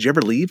don't know did you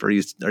ever leave? Are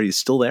you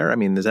still there? I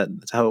mean,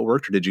 that's how it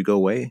worked, or did you go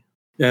away?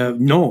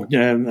 No,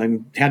 I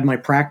had my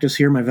practice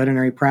here, my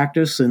veterinary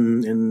practice,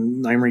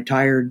 and I'm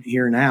retired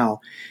here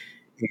now.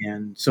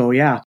 And so,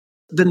 yeah.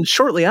 Then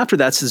shortly after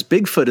that, since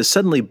Bigfoot has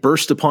suddenly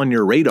burst upon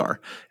your radar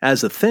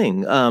as a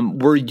thing,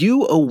 were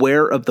you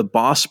aware of the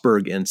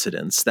Bossburg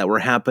incidents that were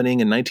happening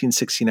in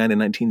 1969 and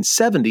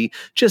 1970,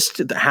 just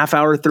a half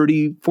hour,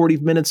 30, 40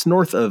 minutes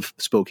north of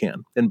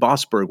Spokane in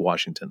Bossburg,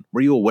 Washington?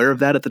 Were you aware of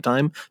that at the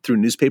time through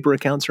newspaper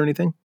accounts or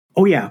anything?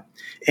 Oh, yeah.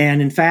 And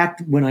in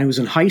fact, when I was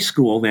in high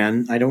school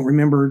then, I don't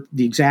remember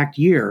the exact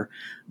year,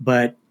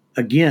 but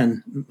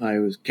again, I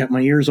kept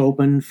my ears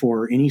open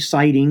for any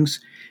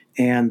sightings.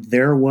 And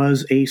there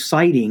was a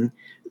sighting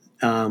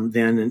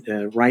then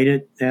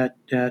right at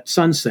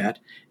sunset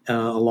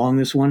along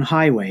this one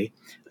highway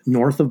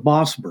north of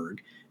Bossburg.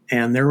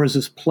 And there was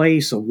this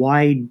place, a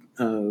wide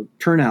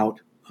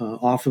turnout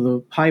off of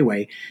the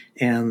highway.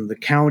 And the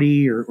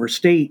county or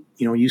state,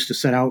 used to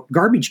set out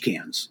garbage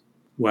cans.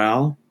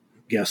 Well,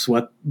 guess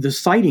what the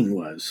sighting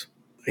was?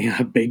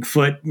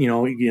 Bigfoot,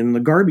 in the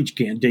garbage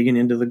can, digging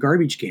into the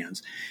garbage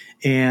cans.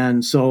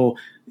 And so,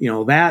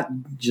 that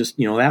just,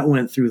 that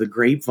went through the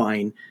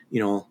grapevine,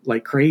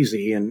 like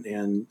crazy.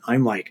 And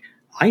I'm like,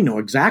 I know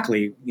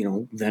exactly,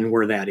 then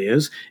where that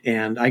is.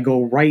 And I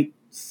go right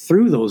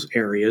through those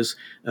areas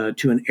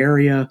to an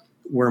area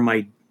where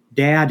my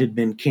dad had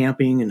been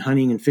camping and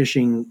hunting and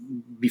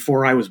fishing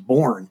before I was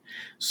born.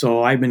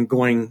 So I've been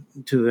going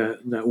to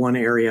that one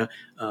area,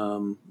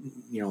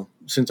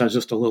 since I was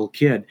just a little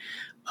kid.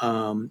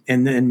 And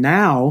then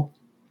now,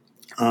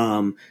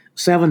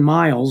 7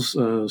 miles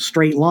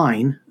straight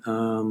line.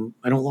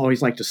 I don't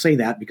always like to say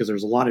that because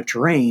there's a lot of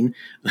terrain,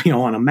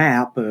 on a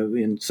map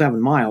in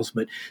 7 miles,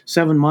 but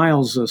 7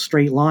 miles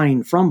straight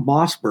line from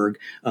Bossburg.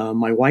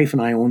 My wife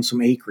and I own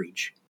some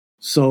acreage.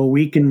 So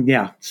we can, we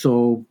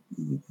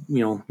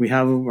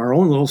have our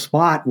own little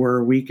spot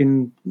where we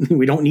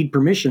don't need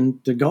permission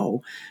to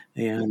go.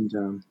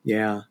 And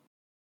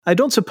I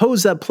don't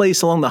suppose that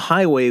place along the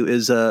highway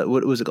is,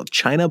 what was it called?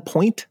 China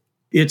Point?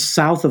 It's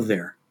south of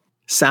there.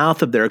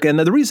 South of there. And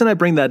the reason I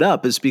bring that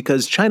up is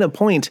because China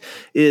Point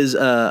is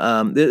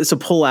it's a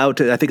pull out.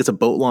 I think it's a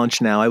boat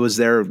launch now. I was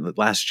there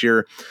last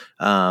year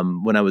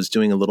when I was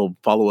doing a little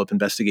follow-up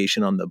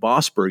investigation on the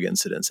Bossburg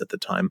incidents at the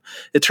time.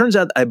 It turns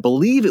out, I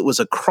believe it was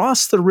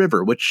across the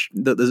river, which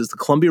this is the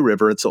Columbia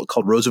River. It's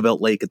called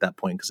Roosevelt Lake at that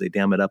point because they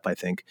dam it up, I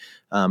think.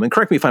 And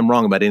correct me if I'm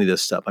wrong about any of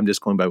this stuff. I'm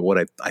just going by what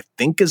I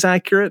think is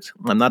accurate.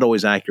 I'm not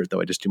always accurate, though.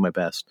 I just do my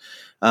best.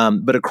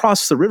 But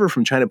across the river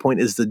from China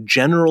Point is the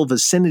general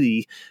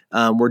vicinity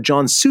where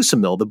John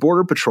Susamil, the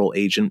Border Patrol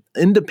agent,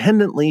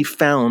 independently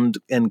found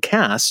and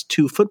cast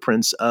 2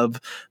 footprints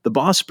of the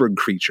Bossburg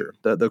creature,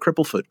 the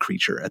cripplefoot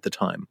creature at the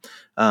time.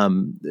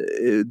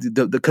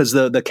 Because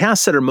the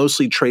casts that are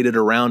mostly traded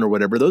around or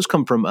whatever, those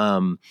come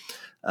from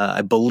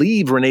I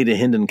believe Renee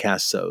DeHinden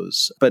cast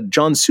those. But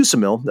John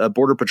Susamil, a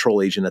Border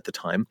Patrol agent at the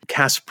time,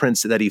 cast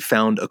prints that he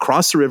found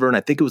across the river, and I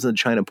think it was in the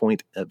China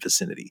Point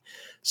vicinity.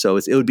 So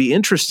it would be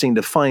interesting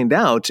to find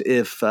out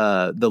if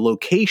the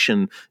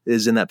location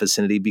is in that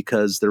vicinity,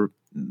 because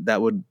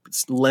that would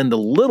lend a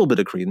little bit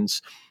of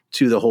credence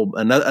to the whole,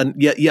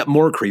 yet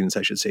more credence,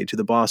 I should say, to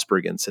the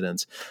Bossburg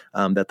incidents,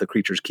 that the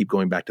creatures keep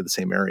going back to the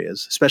same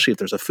areas, especially if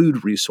there's a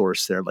food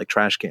resource there like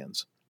trash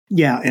cans.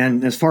 Yeah,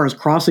 and as far as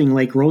crossing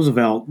Lake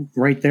Roosevelt,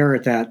 right there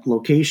at that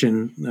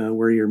location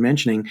where you're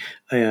mentioning,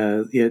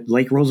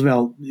 Lake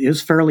Roosevelt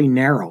is fairly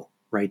narrow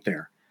right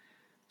there.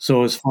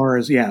 So as far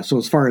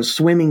as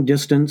swimming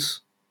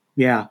distance,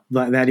 yeah,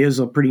 that is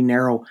a pretty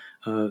narrow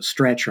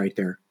stretch right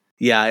there.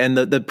 Yeah, and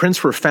the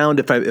prints were found,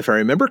 if I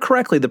remember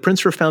correctly, the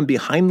prints were found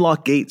behind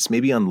lock gates,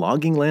 maybe on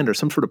logging land or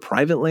some sort of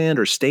private land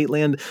or state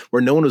land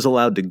where no one was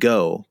allowed to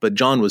go. But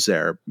John was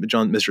there.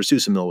 Mr.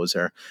 Susamil was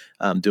there,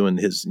 doing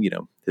his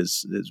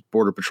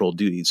border patrol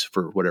duties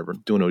for whatever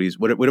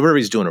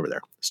he's doing over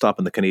there,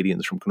 stopping the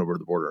Canadians from coming over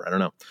the border. I don't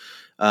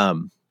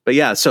know. But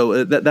yeah,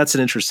 so that's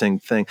an interesting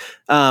thing.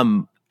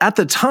 At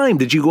the time,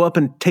 did you go up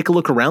and take a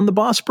look around the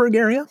Bossburg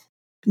area?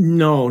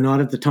 No,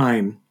 not at the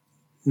time.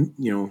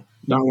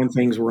 Not when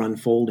things were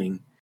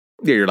unfolding.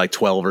 Yeah, you're like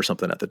 12 or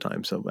something at the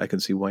time, so I can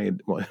see why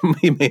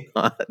you may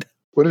not.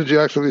 When did you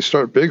actually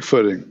start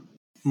Bigfooting?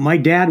 My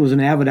dad was an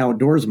avid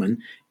outdoorsman,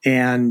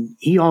 and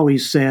he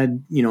always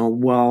said,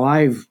 well,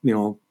 I've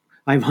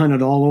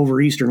hunted all over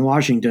Eastern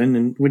Washington,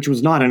 and which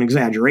was not an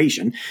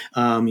exaggeration.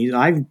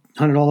 I've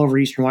hunted all over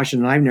Eastern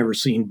Washington, and I've never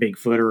seen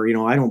Bigfoot, or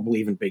I don't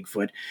believe in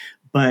Bigfoot,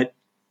 but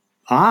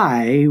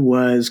I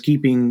was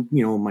keeping,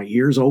 my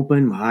ears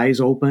open, my eyes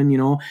open,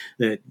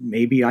 that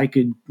maybe I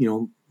could,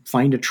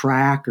 find a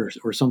track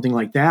or something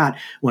like that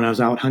when I was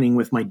out hunting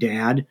with my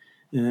dad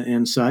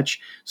and such.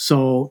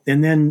 So,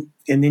 and then,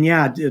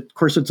 yeah, of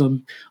course, it's a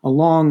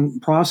long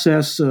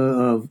process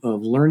of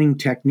learning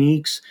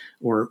techniques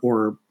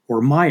or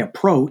my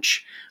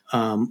approach.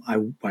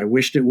 I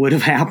wished it would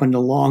have happened a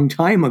long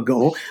time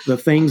ago. The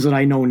things that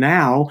I know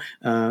now,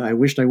 I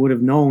wished I would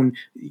have known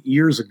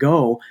years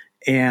ago.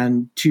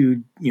 And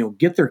to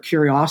get their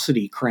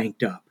curiosity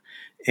cranked up,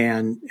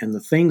 and the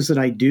things that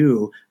I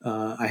do,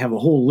 I have a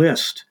whole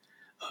list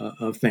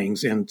of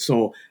things, and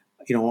so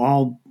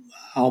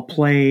I'll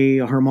play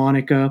a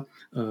harmonica,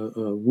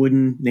 a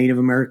wooden Native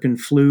American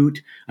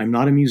flute. I'm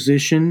not a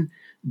musician,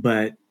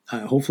 but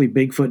hopefully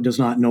Bigfoot does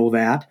not know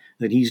that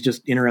he's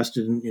just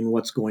interested in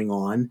what's going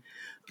on.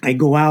 I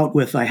go out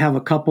with, I have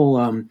a couple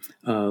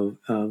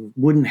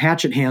wooden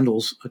hatchet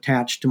handles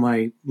attached to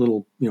my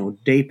little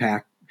day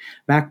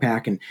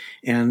backpack,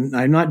 and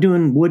I'm not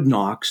doing wood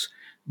knocks,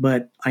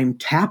 but I'm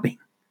tapping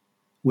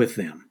with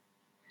them.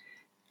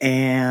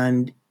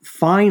 And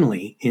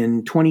finally,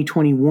 in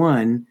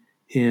 2021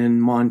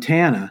 in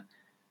Montana,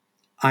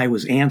 I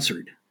was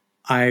answered.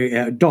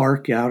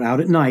 Dark out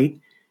at night,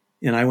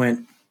 and I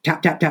went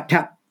tap tap tap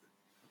tap,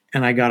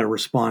 and I got a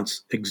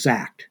response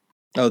exact.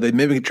 Oh, they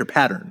mimicked your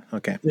pattern.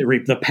 Okay,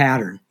 the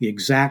pattern, the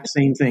exact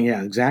same thing.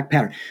 Yeah, exact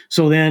pattern.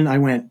 So then I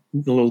went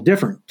a little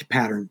different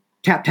pattern.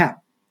 Tap tap.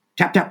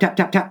 Tap, tap, tap,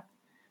 tap, tap,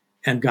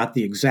 and got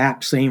the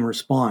exact same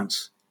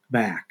response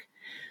back.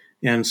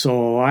 And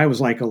so I was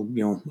like a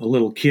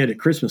little kid at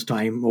Christmas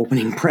time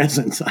opening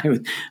presents. I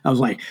was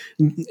like,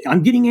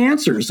 I'm getting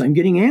answers.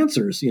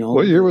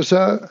 What year was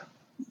that?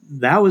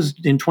 That was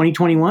in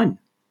 2021.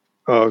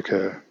 Oh,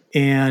 okay.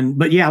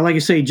 But yeah, like I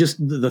say, just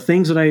the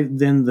things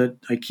that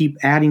I keep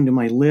adding to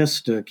my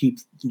list, keep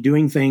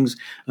doing things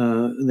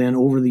then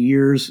over the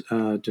years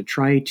to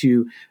try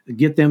to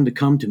get them to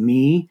come to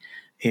me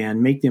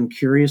and make them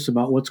curious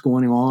about what's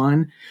going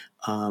on.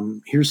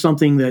 Here's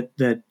something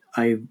that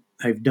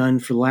I've done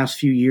for the last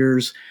few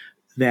years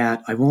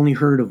that I've only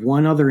heard of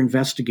one other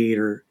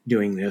investigator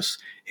doing this,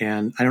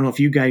 and I don't know if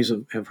you guys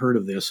have heard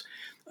of this.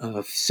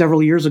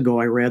 Several years ago,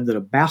 I read that a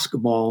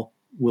basketball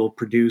will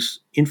produce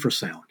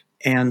infrasound,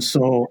 and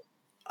so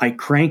I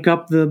crank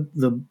up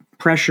the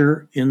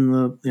pressure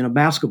in a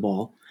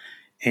basketball,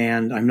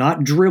 and I'm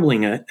not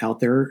dribbling it out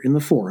there in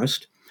the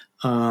forest.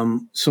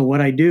 So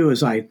what I do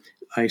is I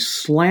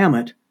slam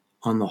it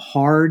on the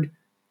hard,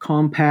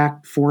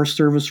 compact Forest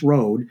Service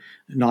road,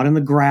 not in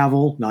the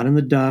gravel, not in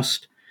the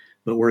dust,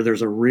 but where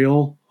there's a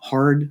real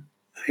hard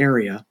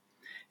area,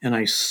 and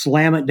I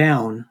slam it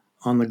down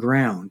on the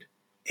ground.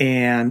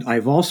 And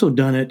I've also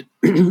done it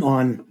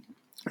on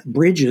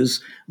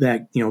bridges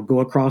that go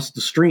across the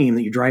stream,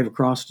 that you drive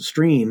across the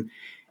stream,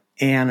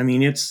 and I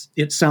mean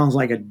it sounds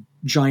like a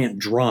giant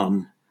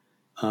drum,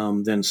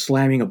 than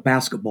slamming a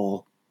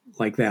basketball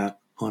like that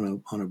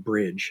on a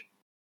bridge.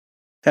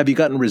 Have you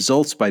gotten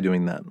results by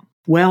doing that?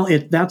 Well,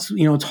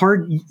 it's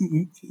hard.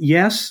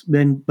 Yes,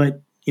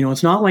 but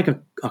it's not like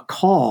a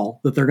call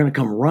that they're going to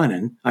come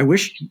running. I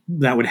wish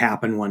that would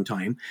happen one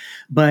time,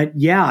 but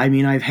yeah, I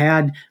mean, I've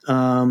had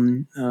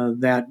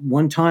that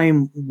one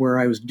time where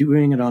I was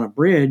doing it on a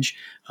bridge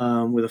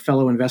with a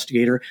fellow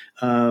investigator.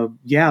 The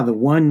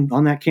one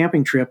on that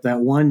camping trip, that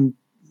one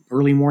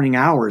early morning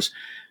hours,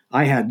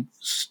 I had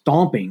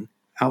stomping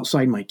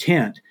outside my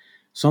tent.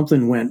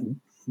 Something went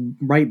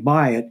right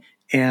by it.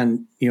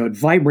 And, it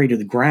vibrated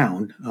the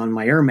ground on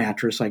my air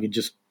mattress. I could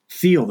just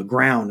feel the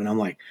ground. And I'm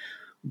like,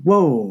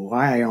 whoa.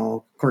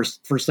 Of course,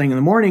 first thing in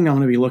the morning, I'm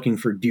going to be looking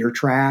for deer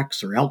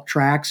tracks or elk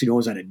tracks.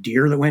 Is that a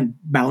deer that went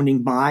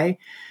bounding by?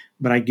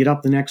 But I get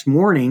up the next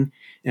morning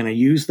and I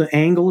use the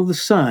angle of the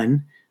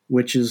sun,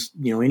 which is,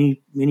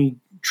 any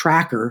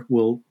tracker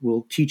will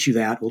teach you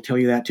that, will tell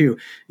you that too.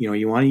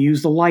 You want to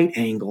use the light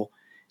angle.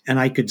 and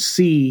I could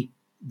see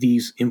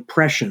these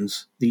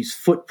impressions, these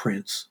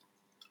footprints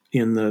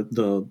in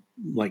the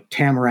like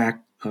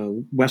tamarack,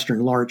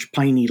 western larch,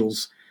 pine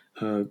needles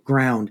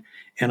ground,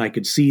 and I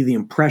could see the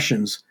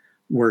impressions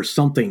where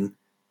something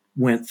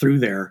went through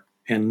there,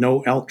 and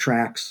no elk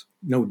tracks,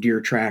 no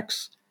deer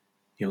tracks,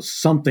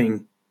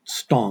 something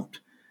stomped.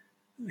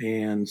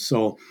 And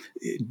so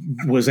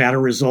was that a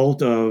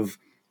result of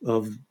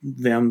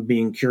them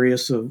being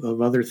curious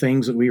of other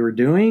things that we were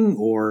doing,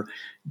 or,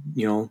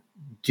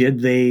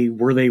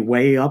 were they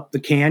way up the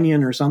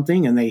canyon or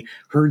something and they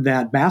heard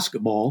that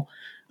basketball,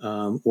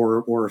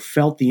 or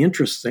felt the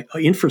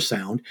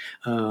infrasound?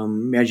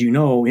 As you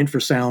know,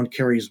 infrasound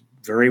carries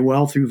very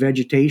well through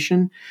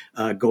vegetation,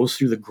 goes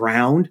through the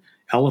ground.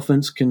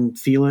 Elephants can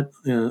feel it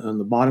on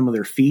the bottom of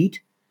their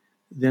feet,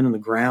 then on the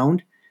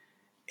ground.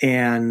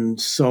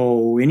 And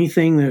so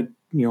anything that,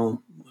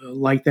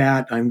 like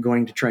that, I'm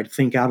going to try to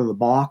think out of the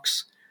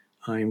box.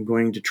 I'm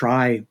going to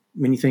try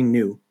anything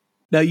new.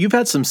 Now, you've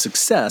had some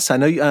success. I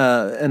know,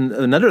 and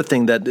another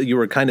thing that you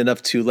were kind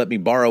enough to let me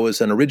borrow is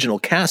an original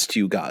cast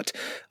you got.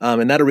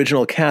 And that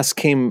original cast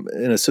came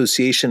in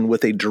association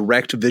with a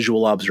direct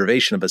visual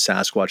observation of a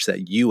Sasquatch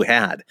that you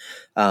had.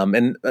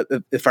 And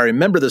if I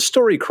remember the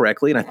story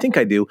correctly, and I think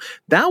I do,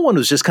 that one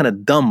was just kind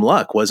of dumb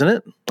luck, wasn't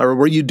it? Or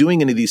were you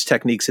doing any of these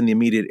techniques in the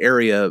immediate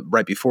area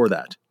right before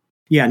that?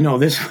 Yeah, no,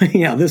 this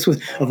was,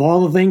 of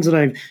all the things that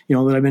I've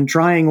been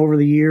trying over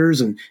the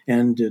years, and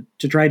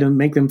to try to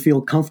make them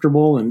feel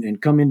comfortable and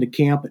come into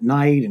camp at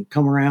night and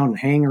come around and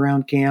hang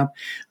around camp,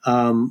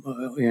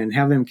 and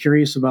have them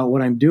curious about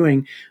what I'm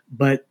doing.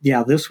 But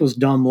yeah, this was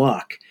dumb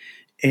luck.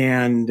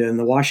 And in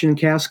the Washington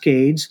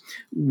Cascades,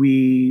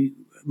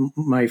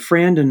 my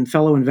friend and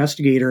fellow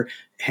investigator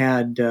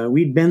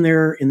we'd been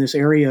there in this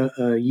area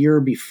a year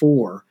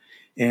before,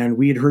 and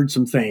we had heard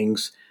some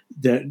things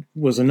that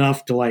was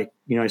enough to, I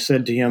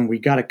said to him, we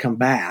got to come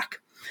back.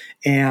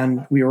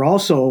 And we were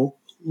also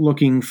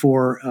looking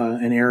for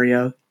an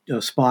area,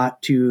 a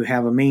spot to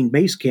have a main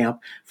base camp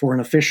for an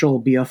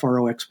official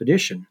BFRO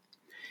expedition.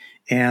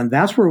 And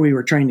that's where we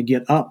were trying to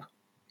get up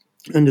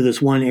into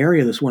this one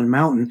area, this one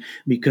mountain,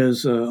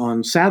 because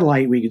on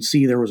satellite, we could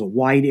see there was a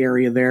wide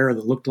area there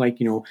that looked like,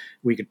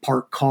 we could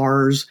park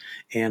cars,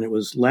 and it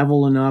was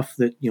level enough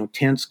that,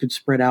 tents could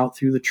spread out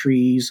through the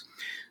trees.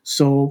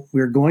 So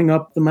we were going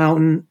up the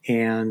mountain,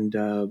 and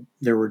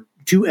there were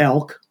 2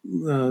 elk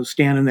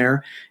standing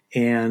there.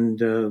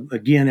 And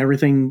again,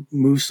 everything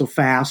moves so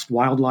fast,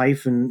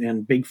 wildlife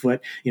and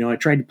Bigfoot. I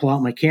tried to pull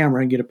out my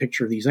camera and get a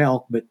picture of these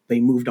elk, but they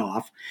moved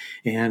off.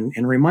 And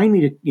remind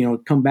me to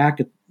come back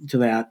to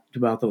that,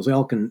 about those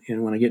elk, and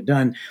when I get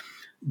done.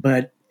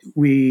 But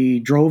we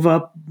drove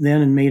up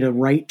then and made a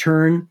right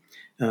turn,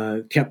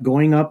 kept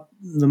going up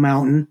the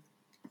mountain.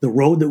 The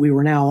road that we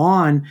were now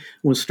on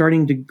was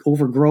starting to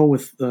overgrow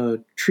with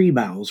tree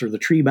boughs, or the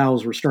tree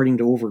boughs were starting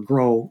to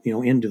overgrow,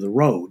 into the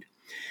road.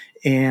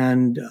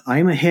 And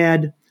I'm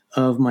ahead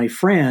of my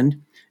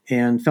friend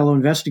and fellow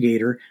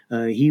investigator.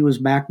 He was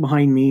back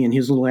behind me in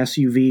his little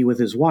SUV with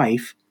his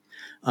wife.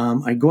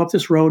 I go up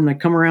this road and I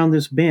come around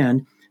this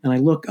bend, and I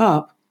look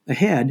up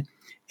ahead,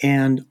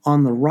 and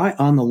on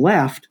the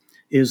left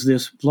is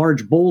this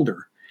large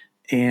boulder.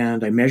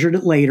 And I measured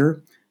it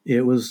later.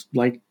 It was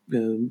like,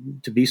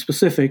 to be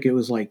specific, it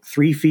was like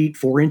 3 feet,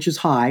 4 inches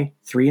high,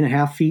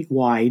 3.5 feet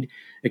wide,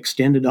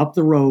 extended up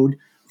the road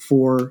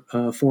for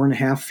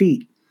 4.5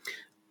 feet.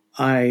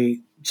 I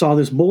saw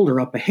this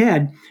boulder up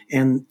ahead,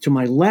 and to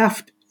my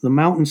left, the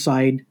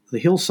mountainside, the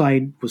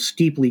hillside was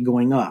steeply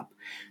going up.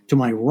 To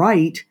my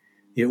right,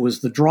 it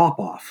was the drop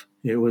off.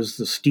 It was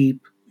the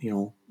steep,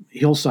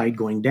 hillside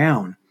going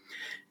down.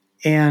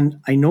 And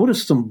I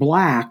noticed some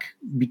black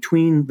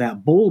between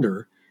that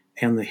boulder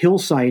and the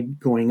hillside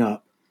going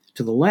up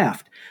to the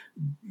left.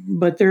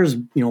 But there's,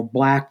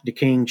 black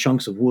decaying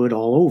chunks of wood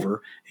all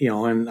over,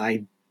 and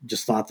I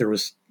just thought there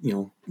was,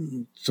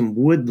 some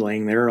wood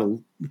laying there, a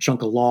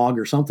chunk of log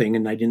or something,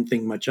 and I didn't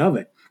think much of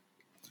it.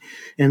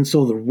 And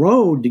so the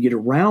road to get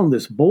around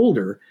this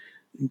boulder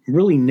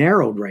really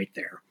narrowed right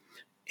there.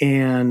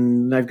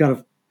 And I've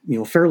got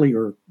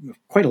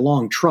quite a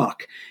long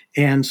truck.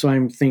 And so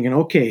I'm thinking,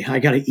 okay, I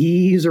got to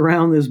ease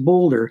around this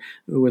boulder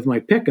with my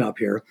pickup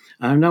here.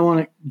 I don't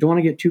want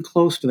to get too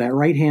close to that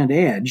right-hand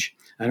edge.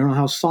 I don't know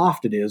how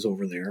soft it is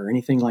over there or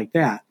anything like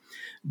that,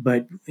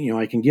 but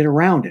I can get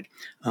around it.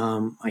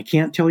 I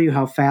can't tell you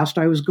how fast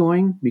I was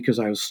going because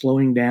I was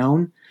slowing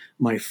down.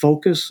 My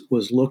focus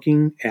was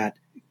looking at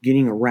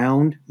getting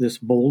around this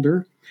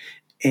boulder.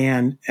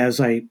 And as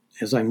I'm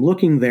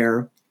looking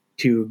there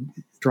to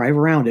drive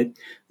around it,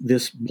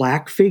 this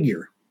black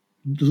figure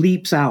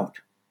leaps out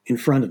in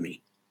front of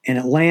me, and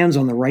it lands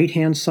on the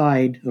right-hand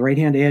side, the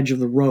right-hand edge of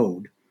the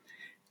road.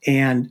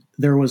 And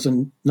there was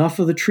enough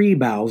of the tree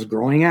boughs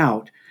growing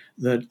out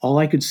that all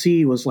I could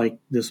see was like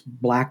this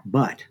black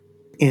butt.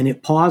 And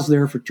it paused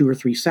there for 2 or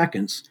 3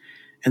 seconds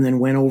and then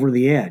went over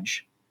the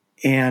edge.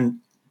 And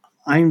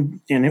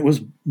it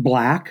was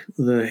black.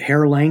 The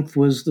hair length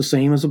was the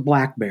same as a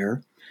black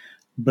bear,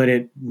 but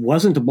it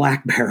wasn't a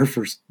black bear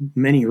for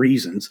many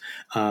reasons.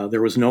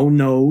 There was no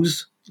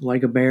nose.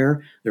 like a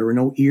bear. There were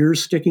no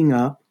ears sticking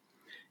up.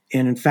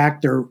 And in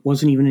fact, there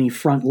wasn't even any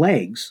front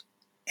legs.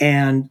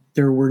 And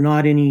there were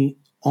not any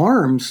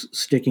arms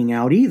sticking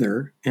out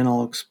either. And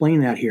I'll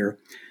explain that here.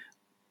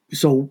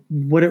 So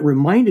what it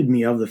reminded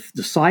me of,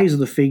 the size of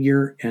the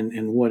figure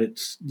and what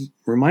it's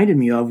reminded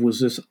me of was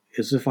this,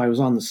 as if I was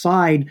on the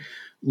side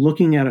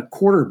looking at a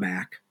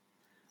quarterback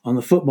on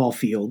the football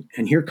field,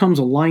 and here comes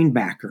a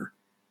linebacker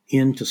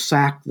in to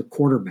sack the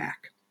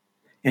quarterback.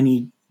 And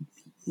he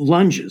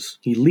lunges,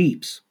 he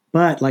leaps.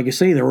 But like I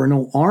say, there were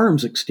no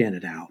arms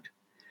extended out.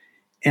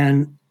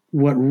 And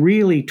what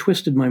really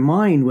twisted my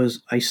mind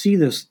was I see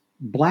this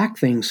black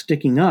thing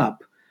sticking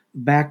up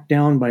back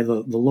down by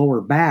the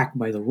lower back,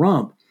 by the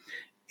rump.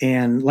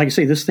 And like I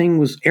say, this thing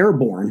was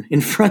airborne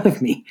in front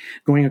of me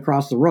going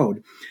across the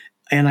road.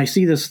 And I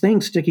see this thing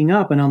sticking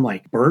up, and I'm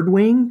like,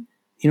 birdwing,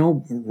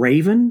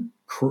 raven,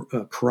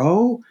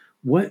 crow,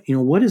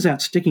 what is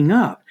that sticking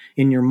up?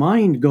 And your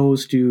mind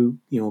goes to,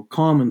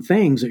 common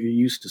things that you're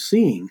used to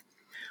seeing.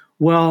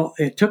 Well,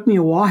 it took me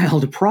a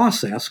while to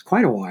process,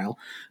 quite a while.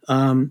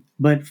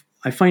 But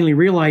I finally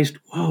realized,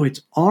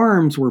 its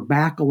arms were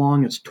back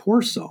along its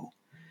torso,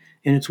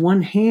 and its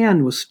one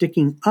hand was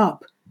sticking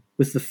up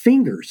with the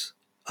fingers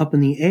up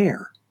in the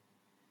air.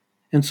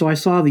 And so I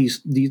saw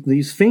these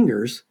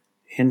fingers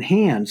and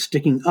hands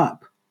sticking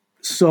up.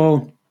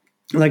 So,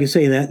 like I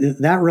say,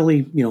 that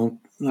really,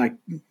 like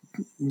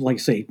I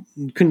say,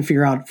 couldn't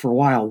figure out for a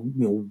while,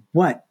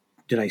 what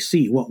did I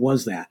see? What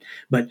was that?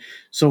 But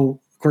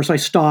so, of course, I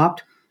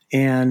stopped,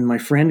 and my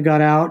friend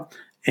got out,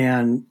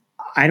 and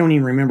I don't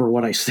even remember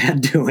what I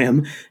said to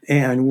him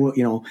and,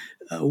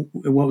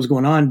 what was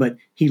going on. But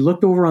he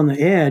looked over on the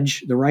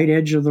right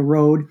edge of the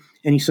road,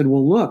 and he said,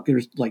 well, look,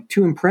 there's like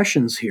two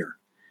impressions here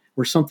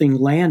where something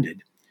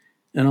landed.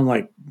 And I'm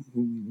like,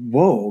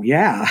 whoa,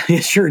 yeah,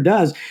 it sure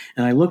does.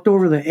 And I looked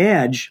over the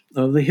edge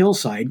of the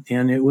hillside,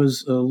 and it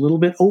was a little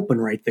bit open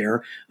right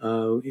there,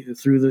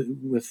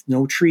 with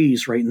no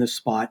trees right in this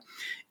spot.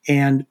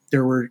 And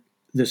there were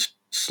this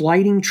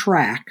sliding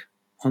track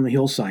on the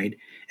hillside,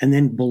 and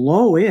then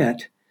below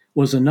it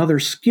was another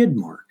skid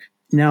mark.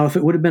 Now, if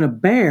it would have been a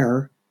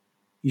bear,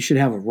 you should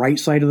have a right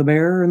side of the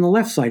bear and the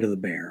left side of the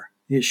bear.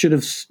 It should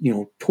have,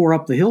 tore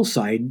up the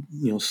hillside,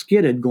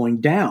 skidded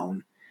going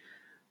down.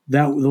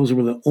 Those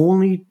were the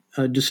only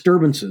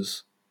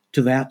disturbances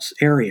to that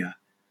area,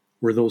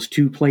 were those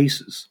two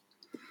places.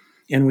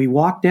 And we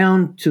walked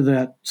down to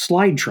that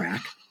slide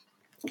track,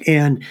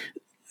 and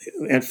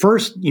at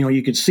first,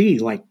 you could see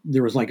like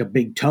there was like a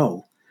big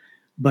toe,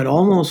 but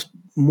almost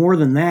more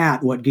than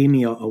that, what gave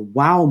me a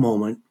wow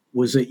moment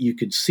was that you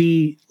could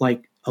see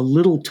like a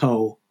little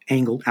toe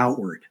angled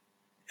outward.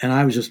 And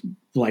I was just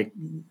like,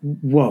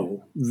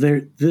 whoa,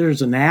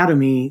 there's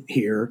anatomy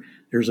here.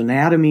 There's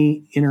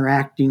anatomy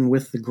interacting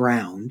with the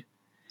ground.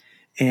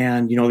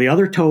 And, the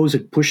other toes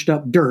had pushed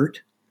up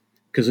dirt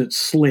because it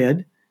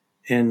slid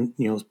and,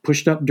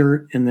 pushed up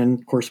dirt and then,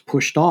 of course,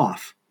 pushed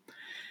off.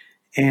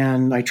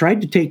 And I tried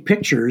to take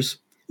pictures,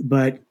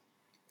 but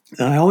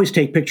I always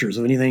take pictures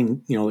of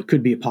anything, that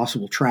could be a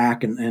possible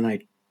track. And I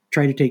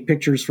try to take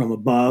pictures from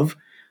above,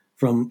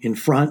 from in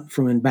front,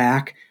 from in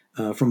back,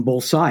 from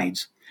both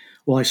sides.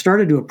 Well, I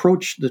started to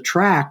approach the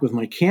track with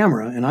my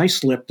camera, and I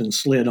slipped and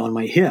slid on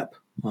my hip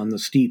on the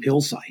steep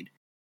hillside.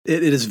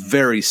 It is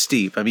very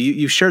steep. I mean,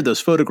 you shared those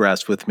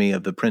photographs with me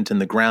of the print in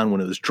the ground when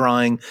it was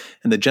drying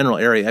and the general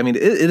area. I mean,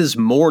 it is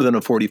more than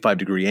a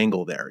 45-degree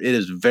angle there. It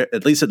is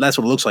at least that's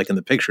what it looks like in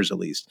the pictures, at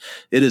least.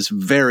 It is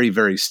very,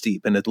 very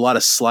steep, and a lot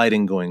of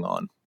sliding going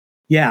on.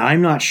 Yeah,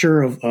 I'm not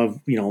sure of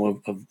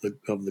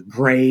the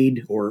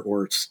grade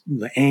or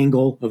the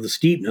angle of the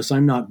steepness.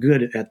 I'm not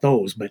good at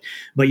those, but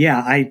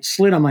yeah, I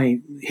slid on my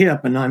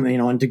hip, and I'm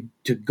and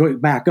to go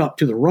back up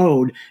to the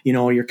road,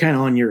 you're kind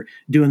of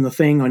doing the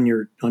thing on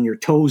your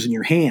toes and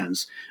your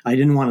hands. I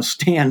didn't want to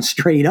stand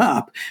straight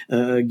up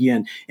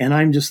again, and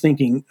I'm just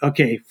thinking,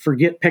 okay,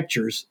 forget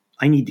pictures.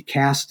 I need to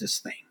cast this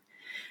thing,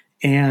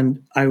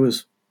 and I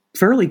was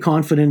fairly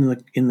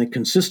confident in the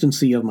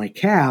consistency of my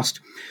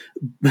cast,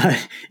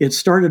 but it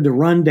started to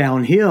run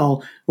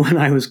downhill when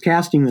I was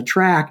casting the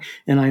track,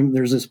 and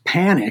there's this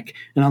panic,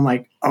 and I'm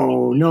like,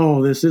 oh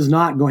no, this is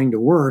not going to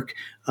work.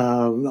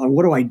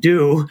 What do I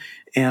do?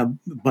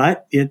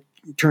 But it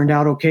turned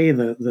out okay.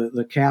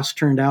 The cast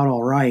turned out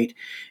all right.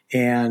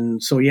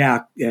 And so,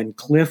 yeah, and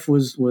Cliff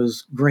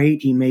was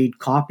great. He made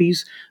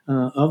copies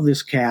of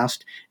this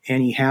cast,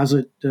 and he has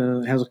a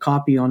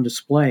copy on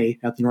display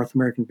at the North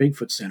American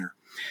Bigfoot Center.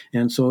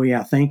 And so,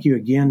 yeah, thank you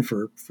again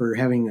for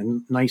having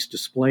a nice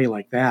display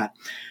like that.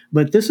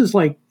 But this is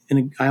like,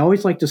 and I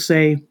always like to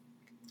say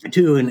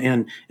too,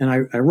 and I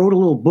wrote a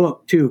little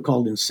book too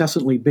called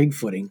Incessantly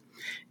Bigfooting.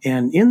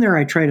 And in there,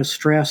 I try to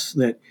stress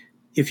that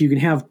if you can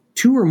have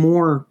two or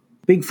more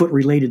Bigfoot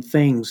related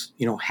things,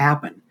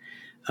 happen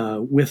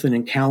with an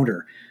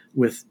encounter,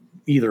 with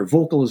either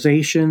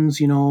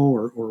vocalizations,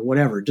 or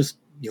whatever, just,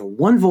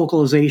 one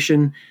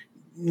vocalization,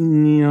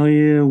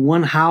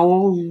 one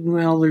howl.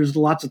 Well, there's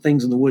lots of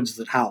things in the woods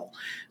that howl.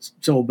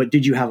 So, but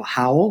did you have a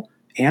howl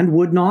and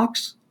wood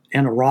knocks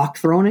and a rock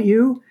thrown at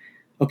you?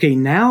 Okay,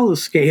 now the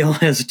scale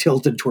has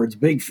tilted towards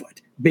Bigfoot,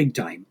 big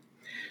time.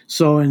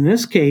 So in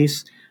this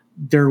case,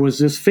 there was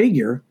this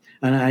figure,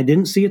 and I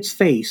didn't see its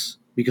face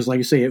because, like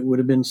I say, it would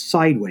have been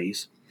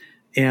sideways.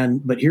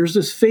 But here's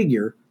this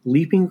figure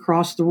leaping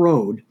across the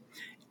road,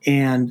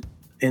 and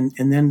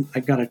then I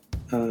got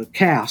a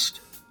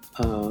cast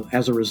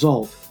as a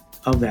result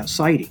of that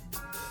sighting.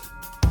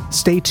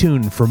 Stay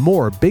tuned for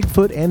more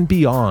Bigfoot and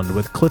Beyond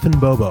with Cliff and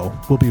Bobo.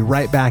 We'll be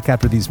right back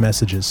after these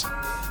messages.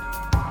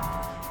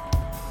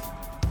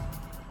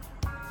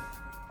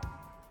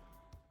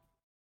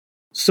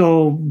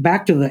 So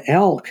back to the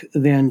elk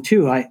then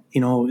too,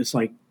 it's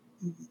like,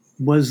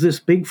 was this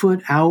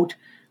Bigfoot out,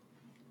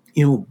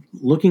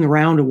 looking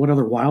around at what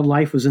other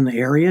wildlife was in the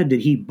area?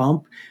 Did he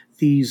bump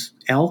these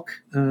elk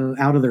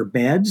out of their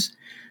beds?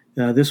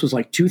 This was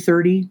like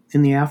 2:30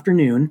 in the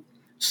afternoon,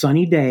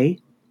 sunny day.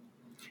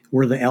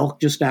 Were the elk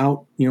just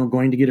out,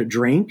 going to get a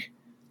drink,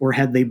 or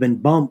had they been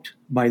bumped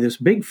by this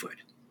Bigfoot?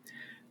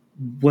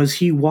 Was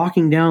he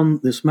walking down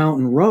this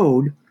mountain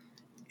road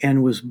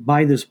and was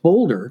by this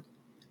boulder,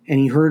 and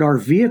he heard our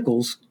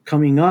vehicles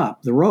coming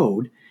up the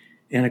road?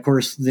 And of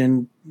course,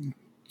 then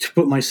to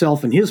put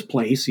myself in his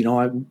place,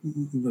 I'm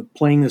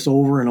playing this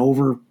over and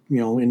over,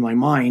 in my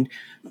mind,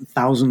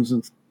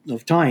 thousands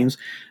of times.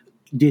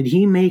 Did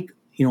he make,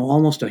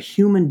 almost a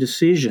human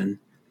decision?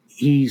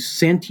 He's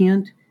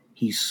sentient,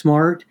 he's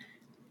smart,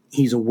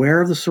 he's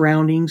aware of the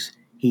surroundings,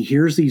 he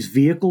hears these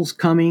vehicles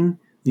coming,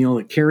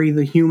 that carry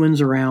the humans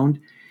around.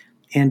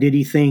 And did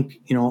he think,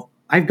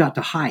 I've got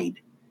to hide?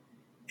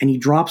 And he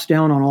drops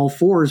down on all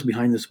fours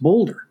behind this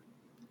boulder.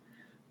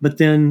 But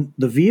then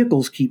the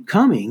vehicles keep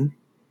coming,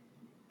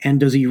 and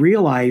does he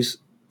realize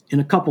in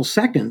a couple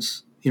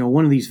seconds,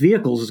 one of these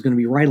vehicles is going to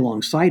be right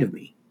alongside of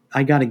me?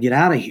 I got to get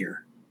out of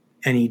here.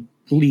 And he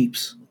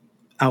leaps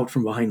out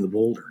from behind the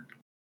boulder.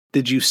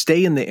 Did you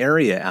stay in the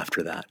area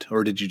after that?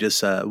 Or did you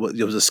just, it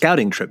was a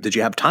scouting trip. Did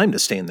you have time to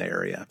stay in the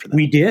area after that?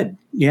 We did.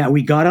 Yeah,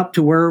 we got up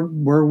to where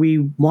we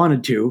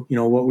wanted to,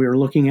 what we were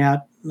looking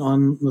at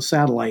on the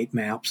satellite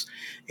maps.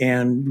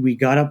 And we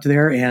got up to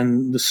there,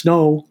 and the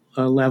snow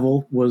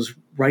level was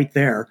right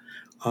there.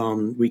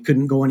 We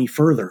couldn't go any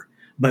further,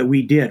 but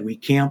we did. We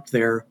camped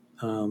there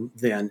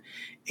then.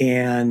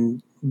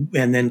 And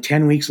then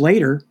 10 weeks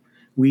later,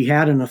 we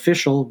had an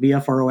official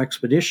BFRO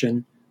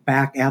expedition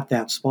back at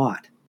that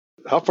spot.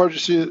 How far did you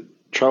see it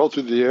travel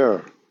through the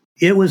air?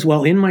 It was,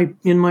 in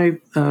my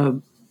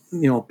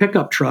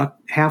pickup truck,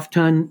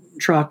 half-ton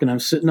truck, and I'm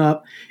sitting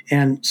up,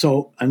 and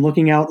so I'm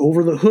looking out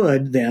over the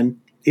hood. Then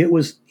it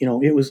was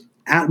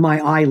at my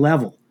eye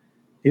level.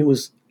 It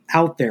was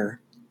out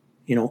there,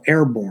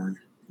 airborne,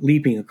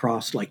 leaping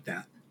across like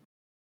that.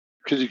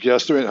 Could you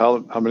guesstimate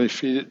how many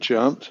feet it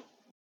jumped?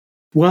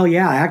 Well,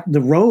 yeah,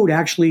 the road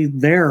actually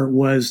there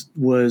was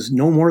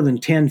no more than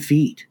 10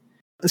 feet.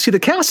 See,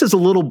 the cast is a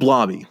little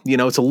blobby.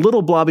 It's a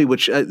little blobby,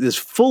 which is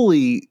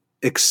fully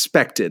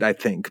expected, I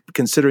think,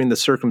 considering the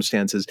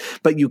circumstances.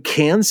 But you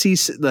can see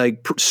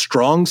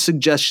strong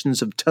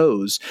suggestions of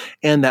toes,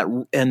 and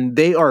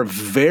they are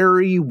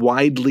very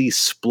widely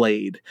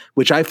splayed,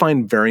 which I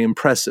find very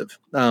impressive.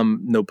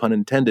 No pun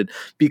intended,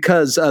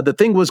 because the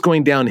thing was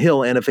going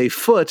downhill, and if a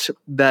foot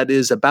that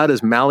is about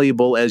as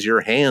malleable as your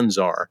hands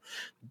are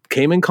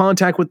came in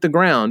contact with the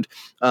ground,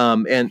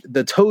 and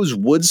the toes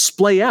would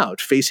splay out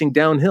facing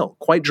downhill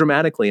quite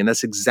dramatically. And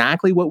that's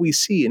exactly what we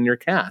see in your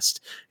cast.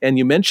 And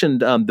you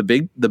mentioned the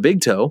big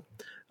toe,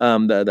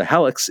 the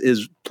hallux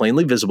is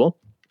plainly visible,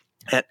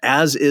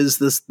 as is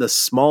the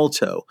small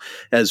toe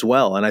as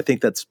well. And I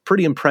think that's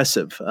pretty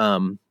impressive.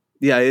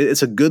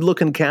 It's a good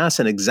looking cast,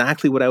 and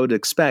exactly what I would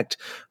expect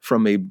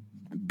from a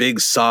big,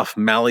 soft,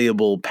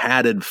 malleable,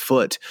 padded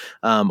foot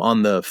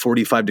on the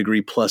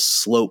 45-degree plus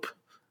slope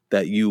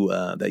that you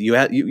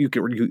had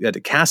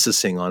to cast this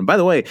thing on. By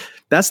the way,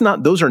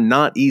 those are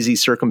not easy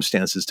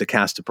circumstances to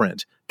cast a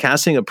print.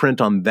 Casting a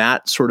print on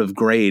that sort of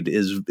grade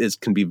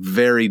can be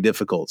very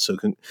difficult. So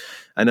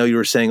I know you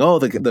were saying,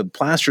 the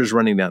plaster is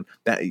running down.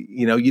 That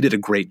you did a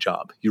great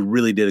job. You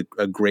really did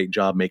a great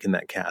job making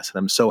that cast, and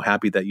I'm so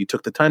happy that you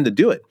took the time to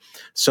do it.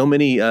 So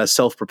many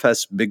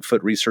self-professed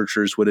Bigfoot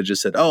researchers would have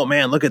just said, "Oh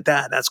man, look at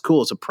that! That's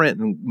cool. It's a print,"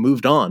 and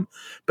moved on.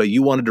 But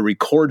you wanted to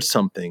record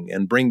something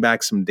and bring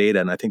back some data,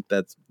 and I think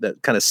that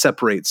kind of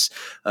separates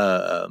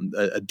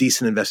a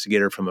decent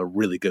investigator from a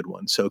really good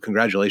one. So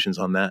congratulations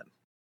on that.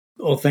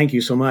 Oh, thank you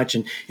so much.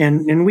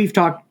 And we've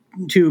talked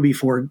too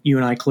before, you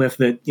and I, Cliff,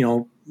 that,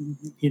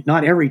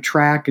 not every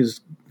track is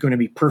going to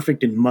be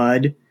perfect in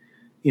mud,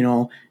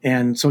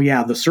 and so,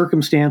 yeah, the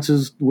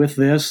circumstances with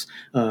this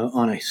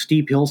on a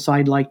steep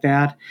hillside like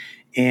that.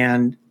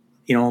 And,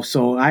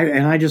 so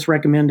I just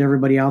recommend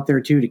everybody out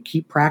there too, to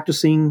keep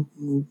practicing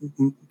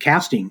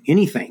casting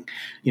anything.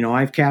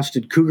 I've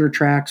casted cougar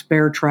tracks,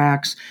 bear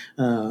tracks.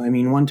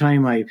 One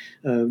time I,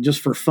 just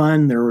for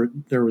fun,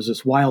 there was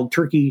this wild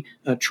turkey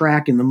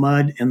track in the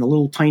mud, and the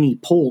little tiny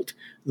poult,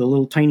 the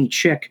little tiny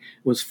chick,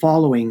 was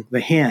following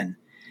the hen.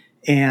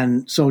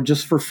 And so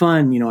just for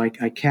fun,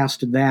 I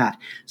casted that.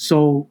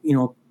 So,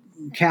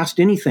 cast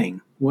anything,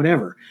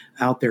 whatever,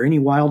 out there, any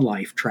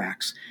wildlife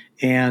tracks.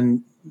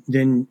 And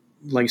then,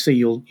 like I say,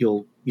 you'll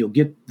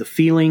get the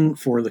feeling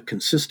for the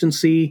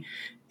consistency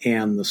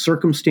and the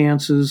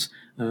circumstances,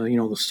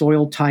 the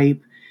soil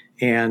type,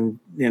 and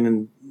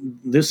in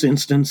this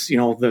instance,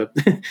 the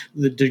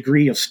the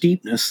degree of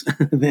steepness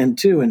then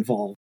too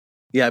involved.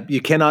 Yeah,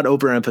 you cannot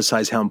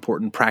overemphasize how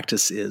important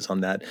practice is on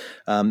that.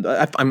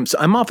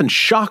 I'm often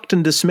shocked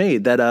and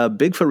dismayed that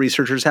Bigfoot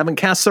researchers haven't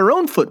cast their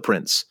own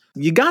footprints.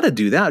 You got to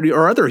do that,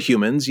 or other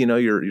humans,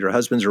 your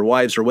husbands or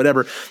wives or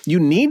whatever. You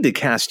need to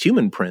cast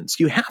human prints.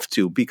 You have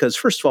to, because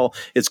first of all,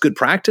 it's good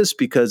practice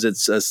because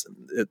it's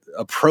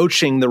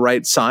approaching the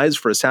right size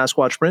for a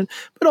Sasquatch print.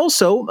 But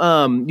also,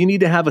 you need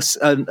to have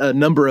a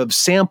number of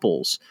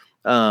samples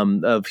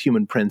of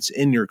human prints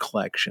in your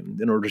collection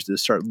in order to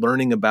start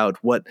learning about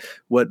what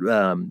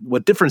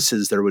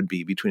differences there would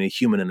be between a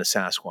human and a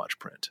Sasquatch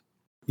print.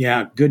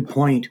 Yeah, good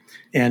point.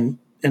 And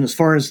as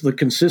far as the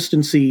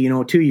consistency,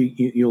 too,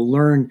 you'll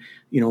learn,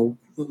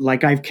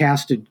 like I've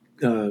casted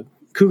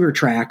cougar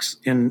tracks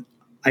and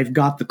I've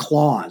got the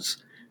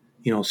claws,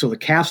 so the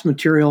cast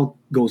material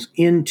goes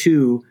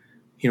into,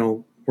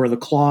 where the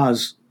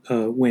claws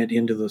went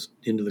into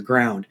the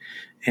ground.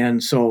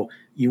 And so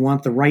you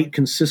want the right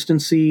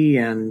consistency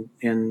and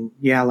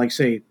yeah, like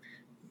say,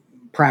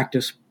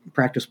 practice.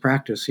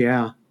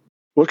 Yeah.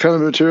 What kind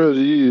of material do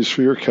you use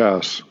for your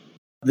casts?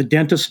 The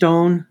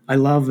Dentastone. I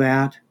love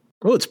that.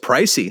 Oh, it's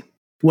pricey.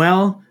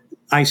 Well,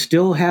 I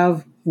still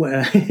have,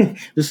 this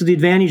is the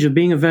advantage of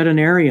being a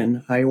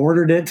veterinarian. I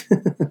ordered it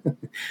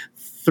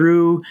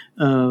through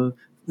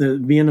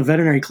being a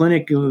veterinary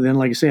clinic. Then,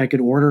 like I say, I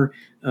could order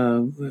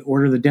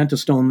the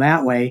Dentastone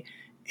that way.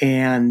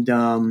 And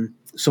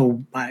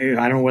so I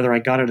don't know whether I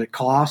got it at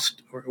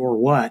cost or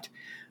what,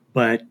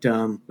 but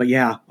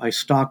yeah, I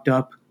stocked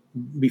up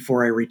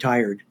before I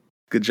retired.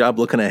 Good job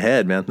looking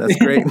ahead, man. That's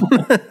great.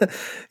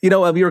 You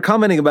were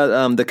commenting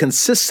about the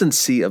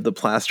consistency of the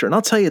plaster, and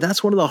I'll tell you,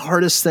 that's one of the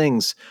hardest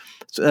things.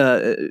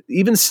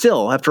 Even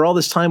still, after all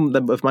this time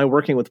of my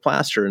working with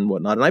plaster and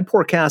whatnot, and I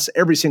pour casts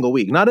every single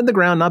week, not in the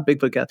ground, not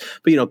Bigfoot casts,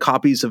 but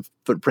copies of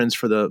footprints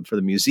for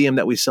the museum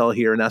that we sell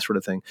here and that sort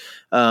of thing.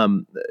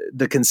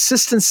 The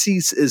consistency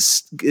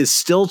is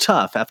still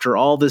tough after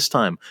all this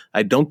time.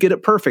 I don't get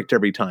it perfect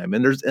every time,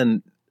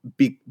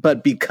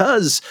 but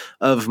because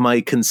of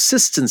my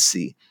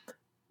consistency.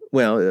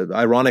 Well,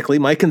 ironically,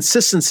 my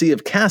consistency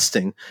of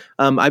casting,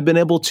 I've been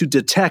able to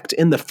detect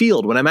in the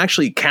field when I'm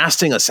actually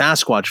casting a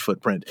Sasquatch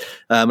footprint.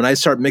 And I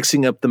start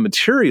mixing up the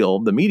material,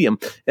 the medium,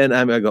 and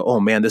I go,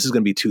 oh man, this is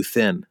going to be too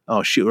thin.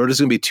 Oh shoot, or this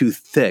is going to be too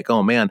thick.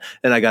 Oh man,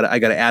 and I got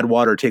to add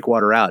water, take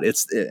water out.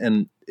 It's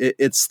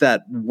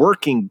that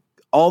working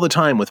all the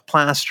time with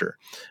plaster,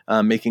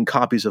 making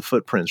copies of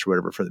footprints or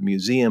whatever for the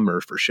museum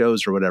or for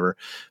shows or whatever,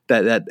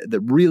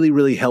 that really,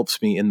 really helps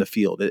me in the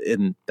field.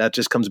 And that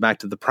just comes back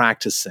to the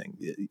practice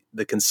thing.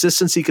 The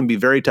consistency can be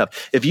very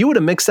tough. If you would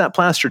have mixed that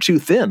plaster too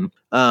thin,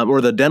 or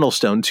the dental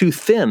stone too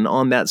thin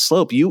on that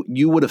slope, you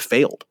would have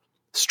failed,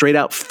 straight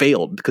out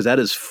failed, because that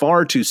is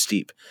far too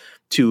steep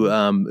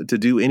to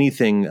do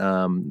anything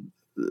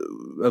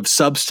of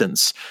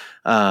substance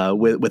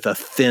with a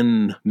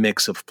thin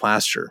mix of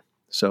plaster.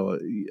 So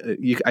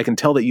I can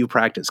tell that you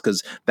practice,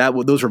 because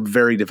those are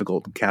very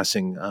difficult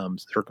casting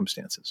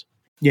circumstances.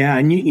 Yeah,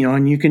 and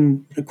you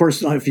can, of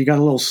course, if you got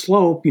a little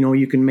slope,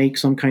 you can make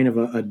some kind of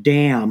a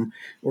dam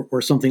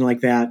or something like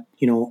that,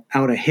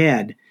 out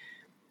ahead.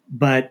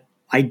 But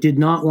I did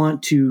not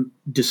want to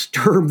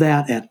disturb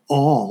that at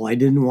all. I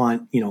didn't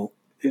want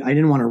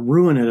to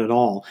ruin it at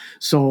all.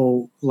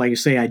 So, like I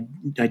say,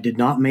 I did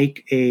not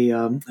make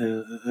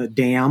a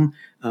dam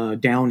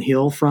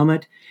downhill from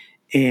it.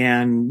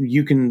 And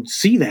you can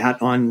see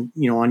that on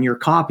your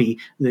copy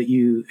that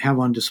you have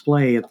on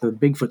display at the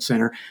Bigfoot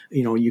Center.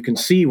 You can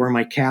see where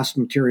my cast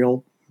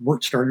material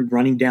started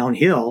running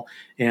downhill,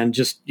 and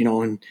just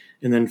and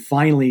then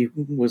finally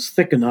was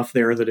thick enough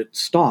there that it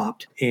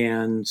stopped.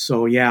 And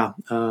so yeah,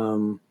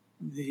 and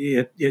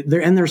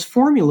there's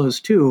formulas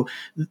too,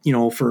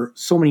 for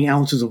so many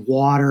ounces of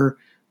water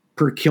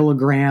per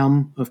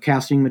kilogram of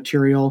casting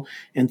material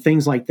and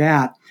things like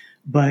that.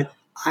 But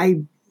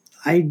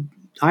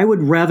I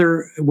would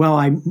rather,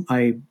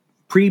 I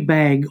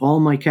pre-bag all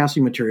my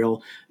casting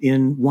material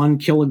in 1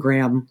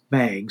 kilogram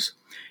bags.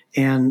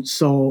 And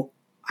so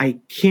I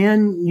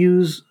can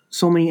use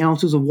so many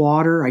ounces of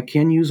water. I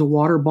can use a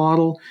water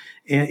bottle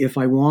if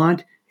I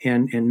want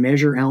and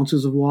measure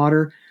ounces of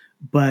water.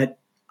 But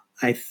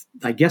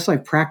I guess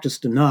I've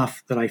practiced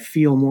enough that I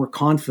feel more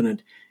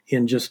confident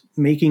in just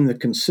making the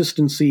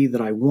consistency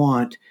that I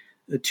want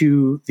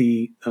to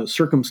the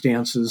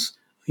circumstances,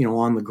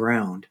 on the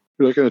ground.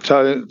 You're like an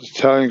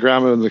Italian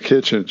grandma in the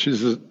kitchen.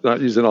 She's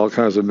not using all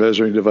kinds of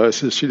measuring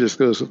devices. She just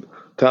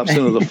taps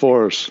into the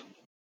force.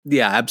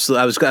 Yeah,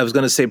 absolutely. I was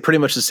going to say pretty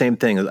much the same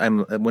thing.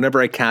 Whenever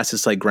I cast,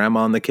 it's like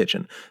grandma in the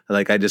kitchen.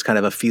 Like I just kind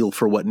of have a feel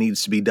for what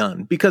needs to be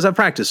done because I've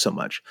practiced so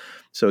much.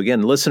 So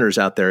again, listeners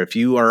out there, if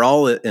you are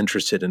all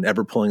interested in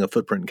ever pulling a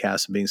footprint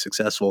cast and being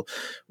successful,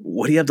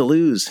 what do you have to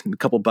lose? A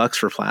couple bucks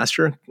for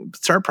plaster?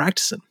 Start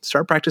practicing.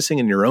 Start practicing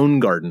in your own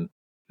garden.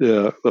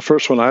 Yeah, the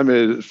first one I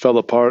made, it fell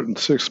apart in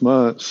 6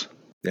 months.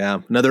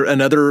 Yeah,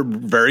 another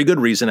very good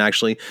reason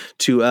actually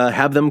to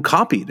have them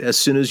copied as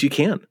soon as you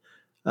can,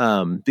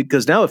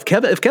 because now if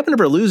Kevin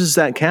ever loses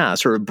that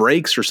cast or it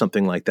breaks or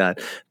something like that,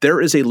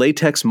 there is a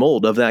latex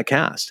mold of that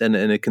cast, and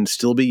it can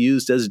still be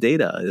used as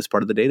data as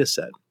part of the data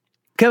set.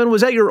 Kevin,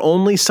 was that your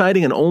only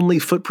sighting and only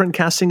footprint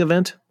casting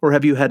event, or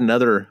have you had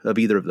another of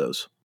either of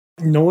those?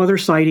 No other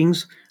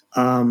sightings.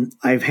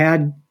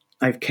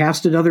 I've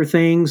casted other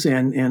things,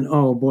 and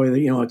oh boy,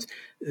 it's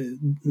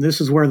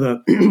this is where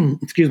the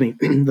excuse me,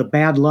 the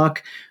bad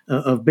luck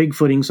of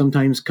bigfooting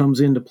sometimes comes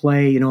into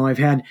play.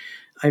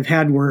 I've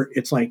had where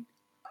it's like,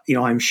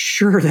 I'm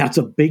sure that's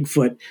a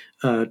Bigfoot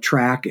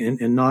track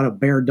and not a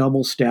bear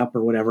double step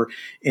or whatever,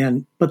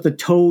 but the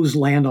toes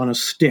land on a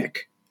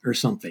stick or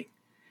something.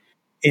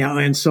 Yeah,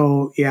 and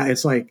so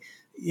it's like,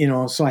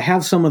 so I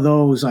have some of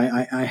those.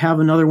 I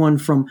have another one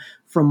from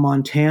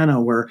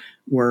Montana where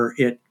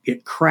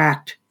it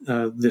cracked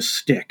this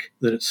stick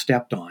that it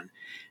stepped on,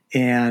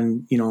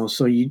 and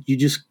so you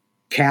just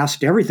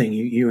cast everything.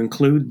 You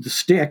include the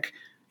stick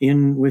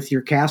in with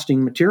your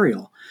casting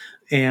material,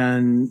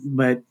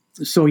 like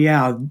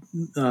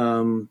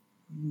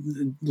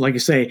I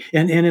say,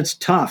 and it's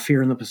tough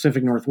here in the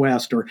Pacific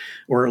Northwest, or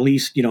at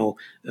least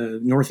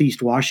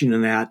Northeast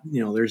Washington.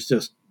 There's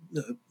just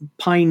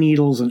pine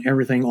needles and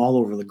everything all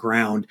over the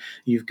ground.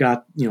 You've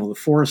got the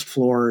forest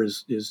floor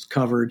is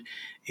covered,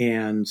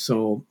 and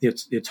so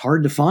it's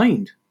hard to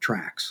find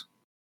tracks.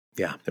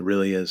 Yeah, it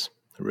really is.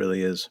 It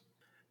really is.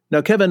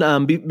 Now, Kevin,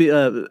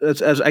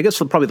 as I guess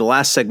probably the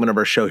last segment of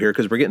our show here,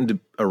 because we're getting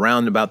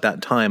around about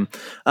that time.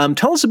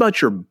 Tell us about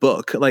your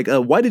book. Like,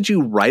 why did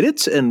you write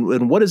it,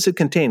 and what does it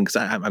contain? Because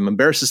I'm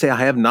embarrassed to say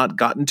I have not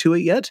gotten to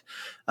it yet.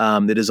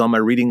 It is on my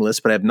reading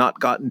list, but I have not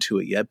gotten to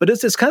it yet. But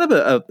it's kind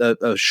of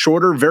a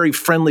shorter, very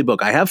friendly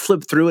book. I have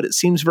flipped through it. It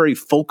seems very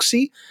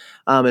folksy.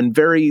 And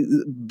very,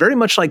 very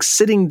much like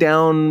sitting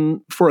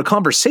down for a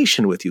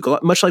conversation with you,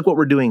 much like what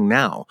we're doing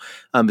now.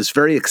 It's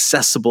very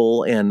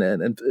accessible,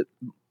 and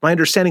my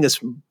understanding is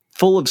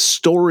full of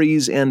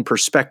stories and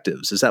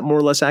perspectives. Is that more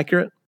or less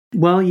accurate?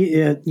 Well,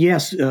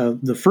 yes.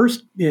 The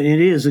first,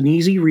 it is an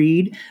easy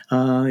read.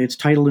 It's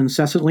titled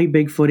Incessantly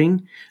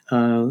Bigfooting.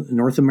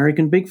 North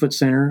American Bigfoot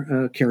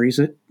Center carries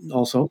it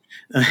also.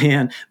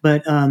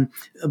 But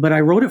I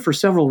wrote it for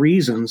several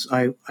reasons.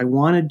 I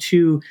wanted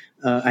to.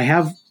 I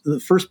have the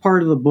first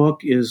part of the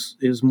book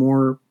is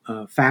more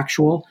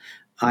factual.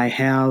 I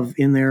have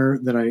in there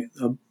that I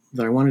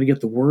wanted to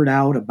get the word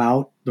out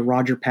about the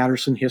Roger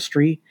Patterson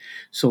history.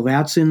 So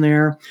that's in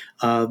there.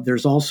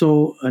 There's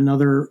also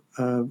another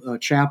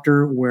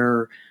chapter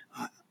where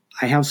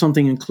I have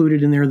something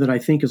included in there that I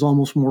think is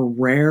almost more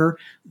rare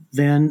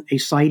than a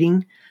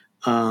sighting.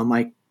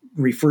 I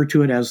refer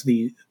to it as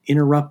the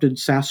interrupted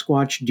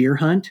Sasquatch deer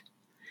hunt.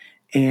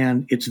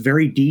 And it's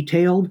very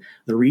detailed.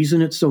 The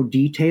reason it's so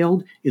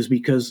detailed is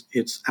because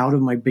it's out of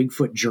my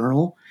Bigfoot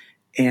journal.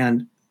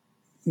 And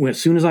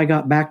as soon as I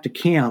got back to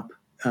camp,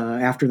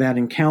 after that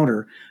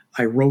encounter,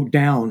 I wrote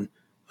down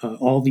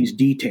all these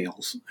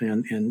details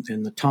and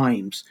the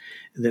times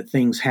that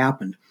things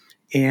happened.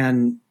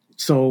 And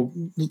so,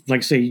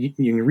 like I say, you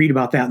can read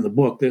about that in the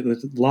book.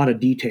 There's a lot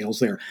of details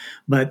there.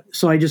 But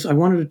so I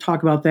wanted to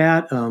talk about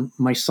that.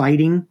 My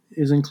sighting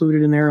is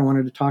included in there. I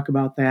wanted to talk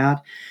about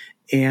that.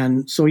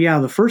 And so,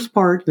 the first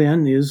part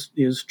then is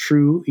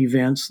true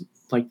events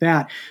like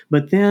that.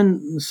 But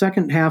then the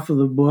second half of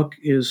the book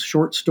is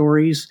short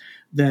stories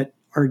that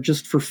are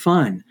just for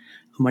fun.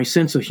 My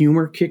sense of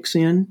humor kicks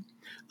in.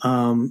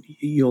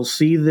 You'll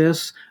see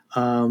this.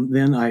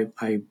 Then I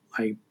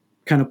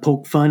kind of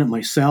poke fun at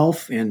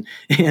myself and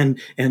bigfooting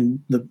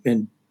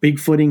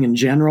in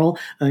general.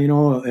 And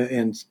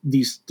a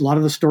lot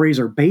of the stories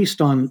are based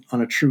on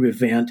a true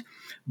event,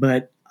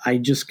 but I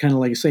just kind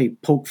of, like I say,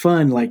 poke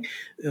fun, like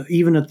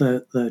even at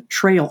the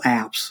trail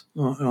apps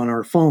on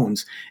our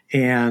phones.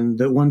 And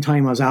that one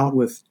time I was out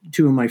with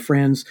two of my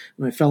friends,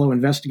 my fellow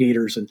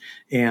investigators,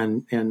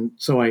 and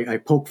so I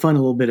poke fun a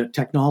little bit at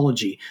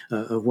technology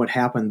of what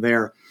happened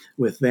there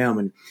with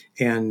them.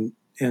 And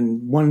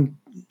one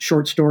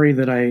short story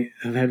that I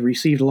have had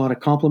received a lot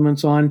of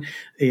compliments on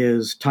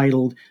is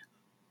titled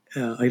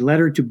 "A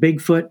Letter to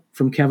Bigfoot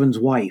from Kevin's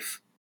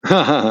Wife."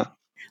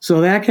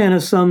 So that kind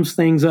of sums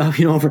things up,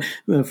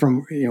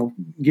 from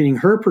getting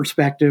her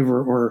perspective,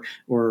 or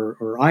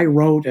I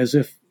wrote as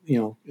if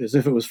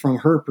it was from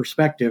her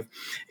perspective,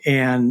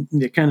 and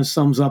it kind of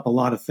sums up a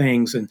lot of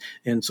things, and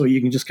so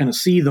you can just kind of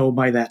see, though,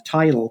 by that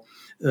title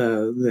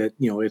that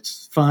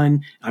it's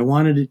fun. I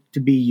wanted it to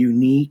be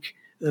unique.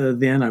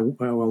 Then I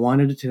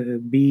wanted it to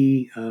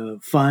be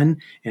fun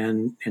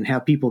and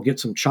have people get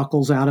some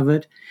chuckles out of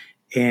it,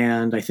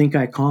 and I think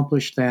I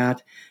accomplished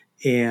that.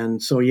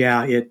 And so,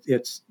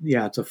 it's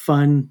a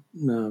fun,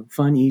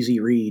 easy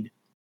read.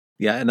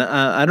 Yeah, and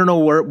I don't know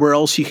where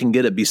else you can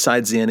get it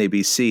besides the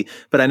NABC,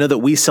 but I know that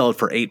we sell it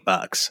for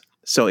 $8.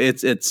 So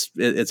it's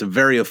a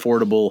very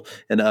affordable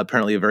and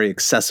apparently a very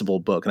accessible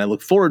book, and I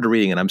look forward to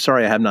reading it. I'm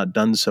sorry I have not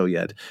done so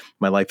yet.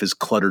 My life is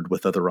cluttered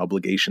with other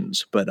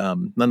obligations, but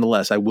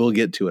nonetheless, I will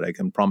get to it. I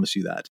can promise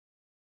you that.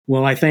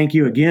 Well, I thank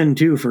you again,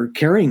 too, for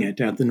carrying it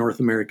at the North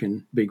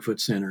American Bigfoot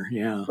Center.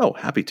 Yeah. Oh,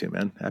 happy to,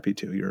 man. Happy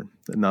to. You're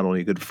not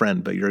only a good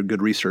friend, but you're a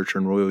good researcher,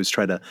 and we always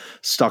try to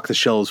stock the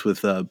shelves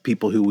with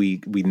people who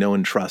we know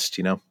and trust,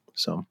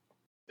 so.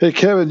 Hey,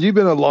 Kevin, you've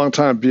been a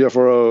longtime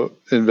BFRO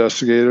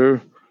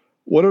investigator.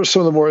 What are some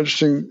of the more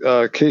interesting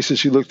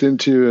cases you looked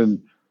into,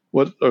 and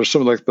what are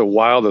some of like the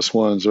wildest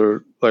ones,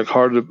 or like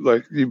hard to,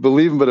 like you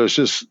believe them, but it's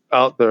just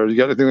out there? You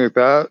got anything like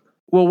that?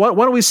 Well, why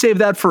don't we save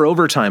that for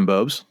overtime,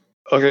 Bobes?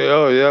 Okay.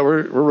 Oh yeah,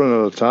 we're running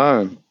out of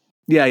time.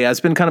 Yeah. It's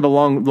been kind of a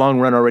long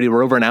run already.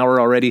 We're over an hour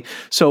already.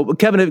 So,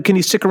 Kevin, can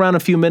you stick around a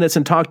few minutes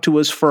and talk to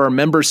us for our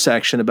members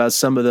section about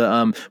some of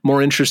the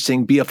more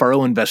interesting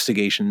BFRO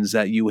investigations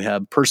that you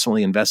have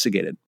personally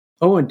investigated?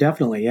 Oh,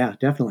 definitely. Yeah,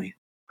 definitely.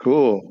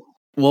 Cool.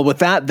 Well, with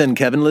that, then,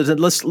 Kevin,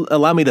 let's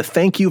allow me to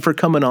thank you for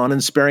coming on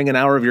and sparing an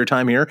hour of your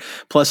time here,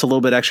 plus a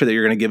little bit extra that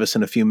you're going to give us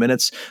in a few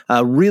minutes.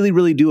 Really,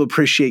 really do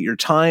appreciate your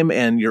time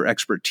and your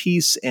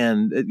expertise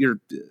and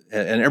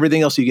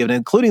everything else you give,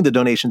 including the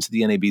donations to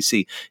the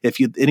NABC. If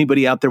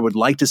anybody out there would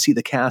like to see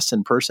the cast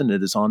in person,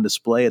 it is on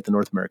display at the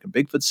North American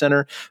Bigfoot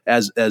Center,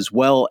 as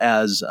well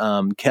as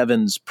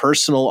Kevin's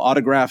personal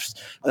autographs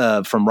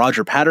from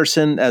Roger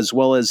Patterson, as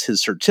well as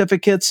his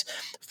certificates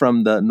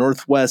from the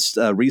Northwest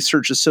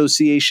Research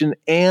Association,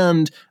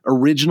 and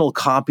original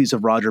copies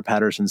of Roger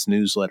Patterson's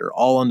newsletter,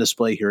 all on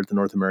display here at the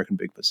North American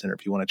Bigfoot Center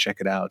if you want to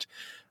check it out.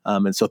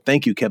 And so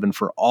thank you, Kevin,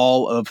 for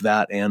all of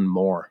that and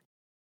more.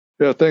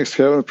 Yeah, thanks,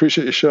 Kevin.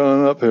 Appreciate you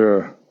showing up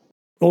here.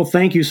 Oh,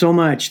 thank you so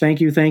much. Thank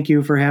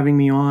you for having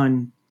me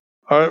on.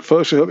 All right,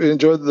 folks, I hope you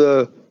enjoyed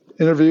the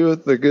interview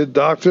with the good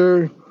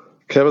doctor,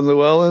 Kevin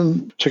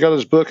Llewellyn. Check out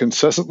his book,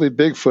 Incessantly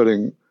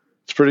Bigfooting.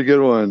 It's a pretty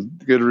good one.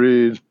 Good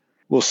read.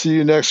 We'll see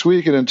you next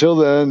week, and until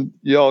then,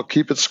 y'all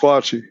keep it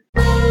squatchy.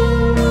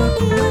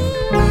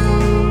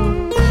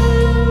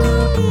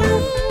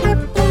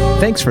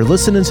 Thanks for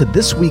listening to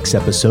this week's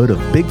episode of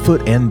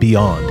Bigfoot and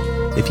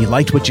Beyond. If you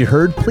liked what you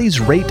heard, please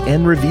rate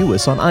and review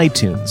us on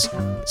iTunes.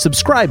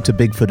 Subscribe to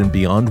Bigfoot and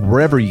Beyond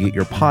wherever you get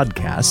your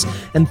podcasts,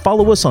 and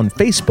follow us on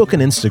Facebook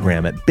and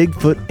Instagram at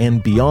Bigfoot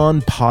and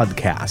Beyond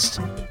Podcast.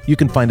 You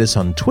can find us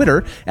on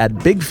Twitter at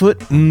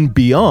Bigfoot and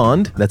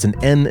Beyond, that's an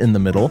N in the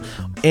middle,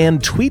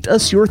 and tweet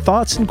us your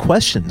thoughts and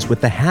questions with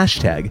the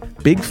hashtag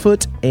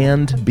Bigfoot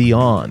and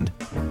Beyond.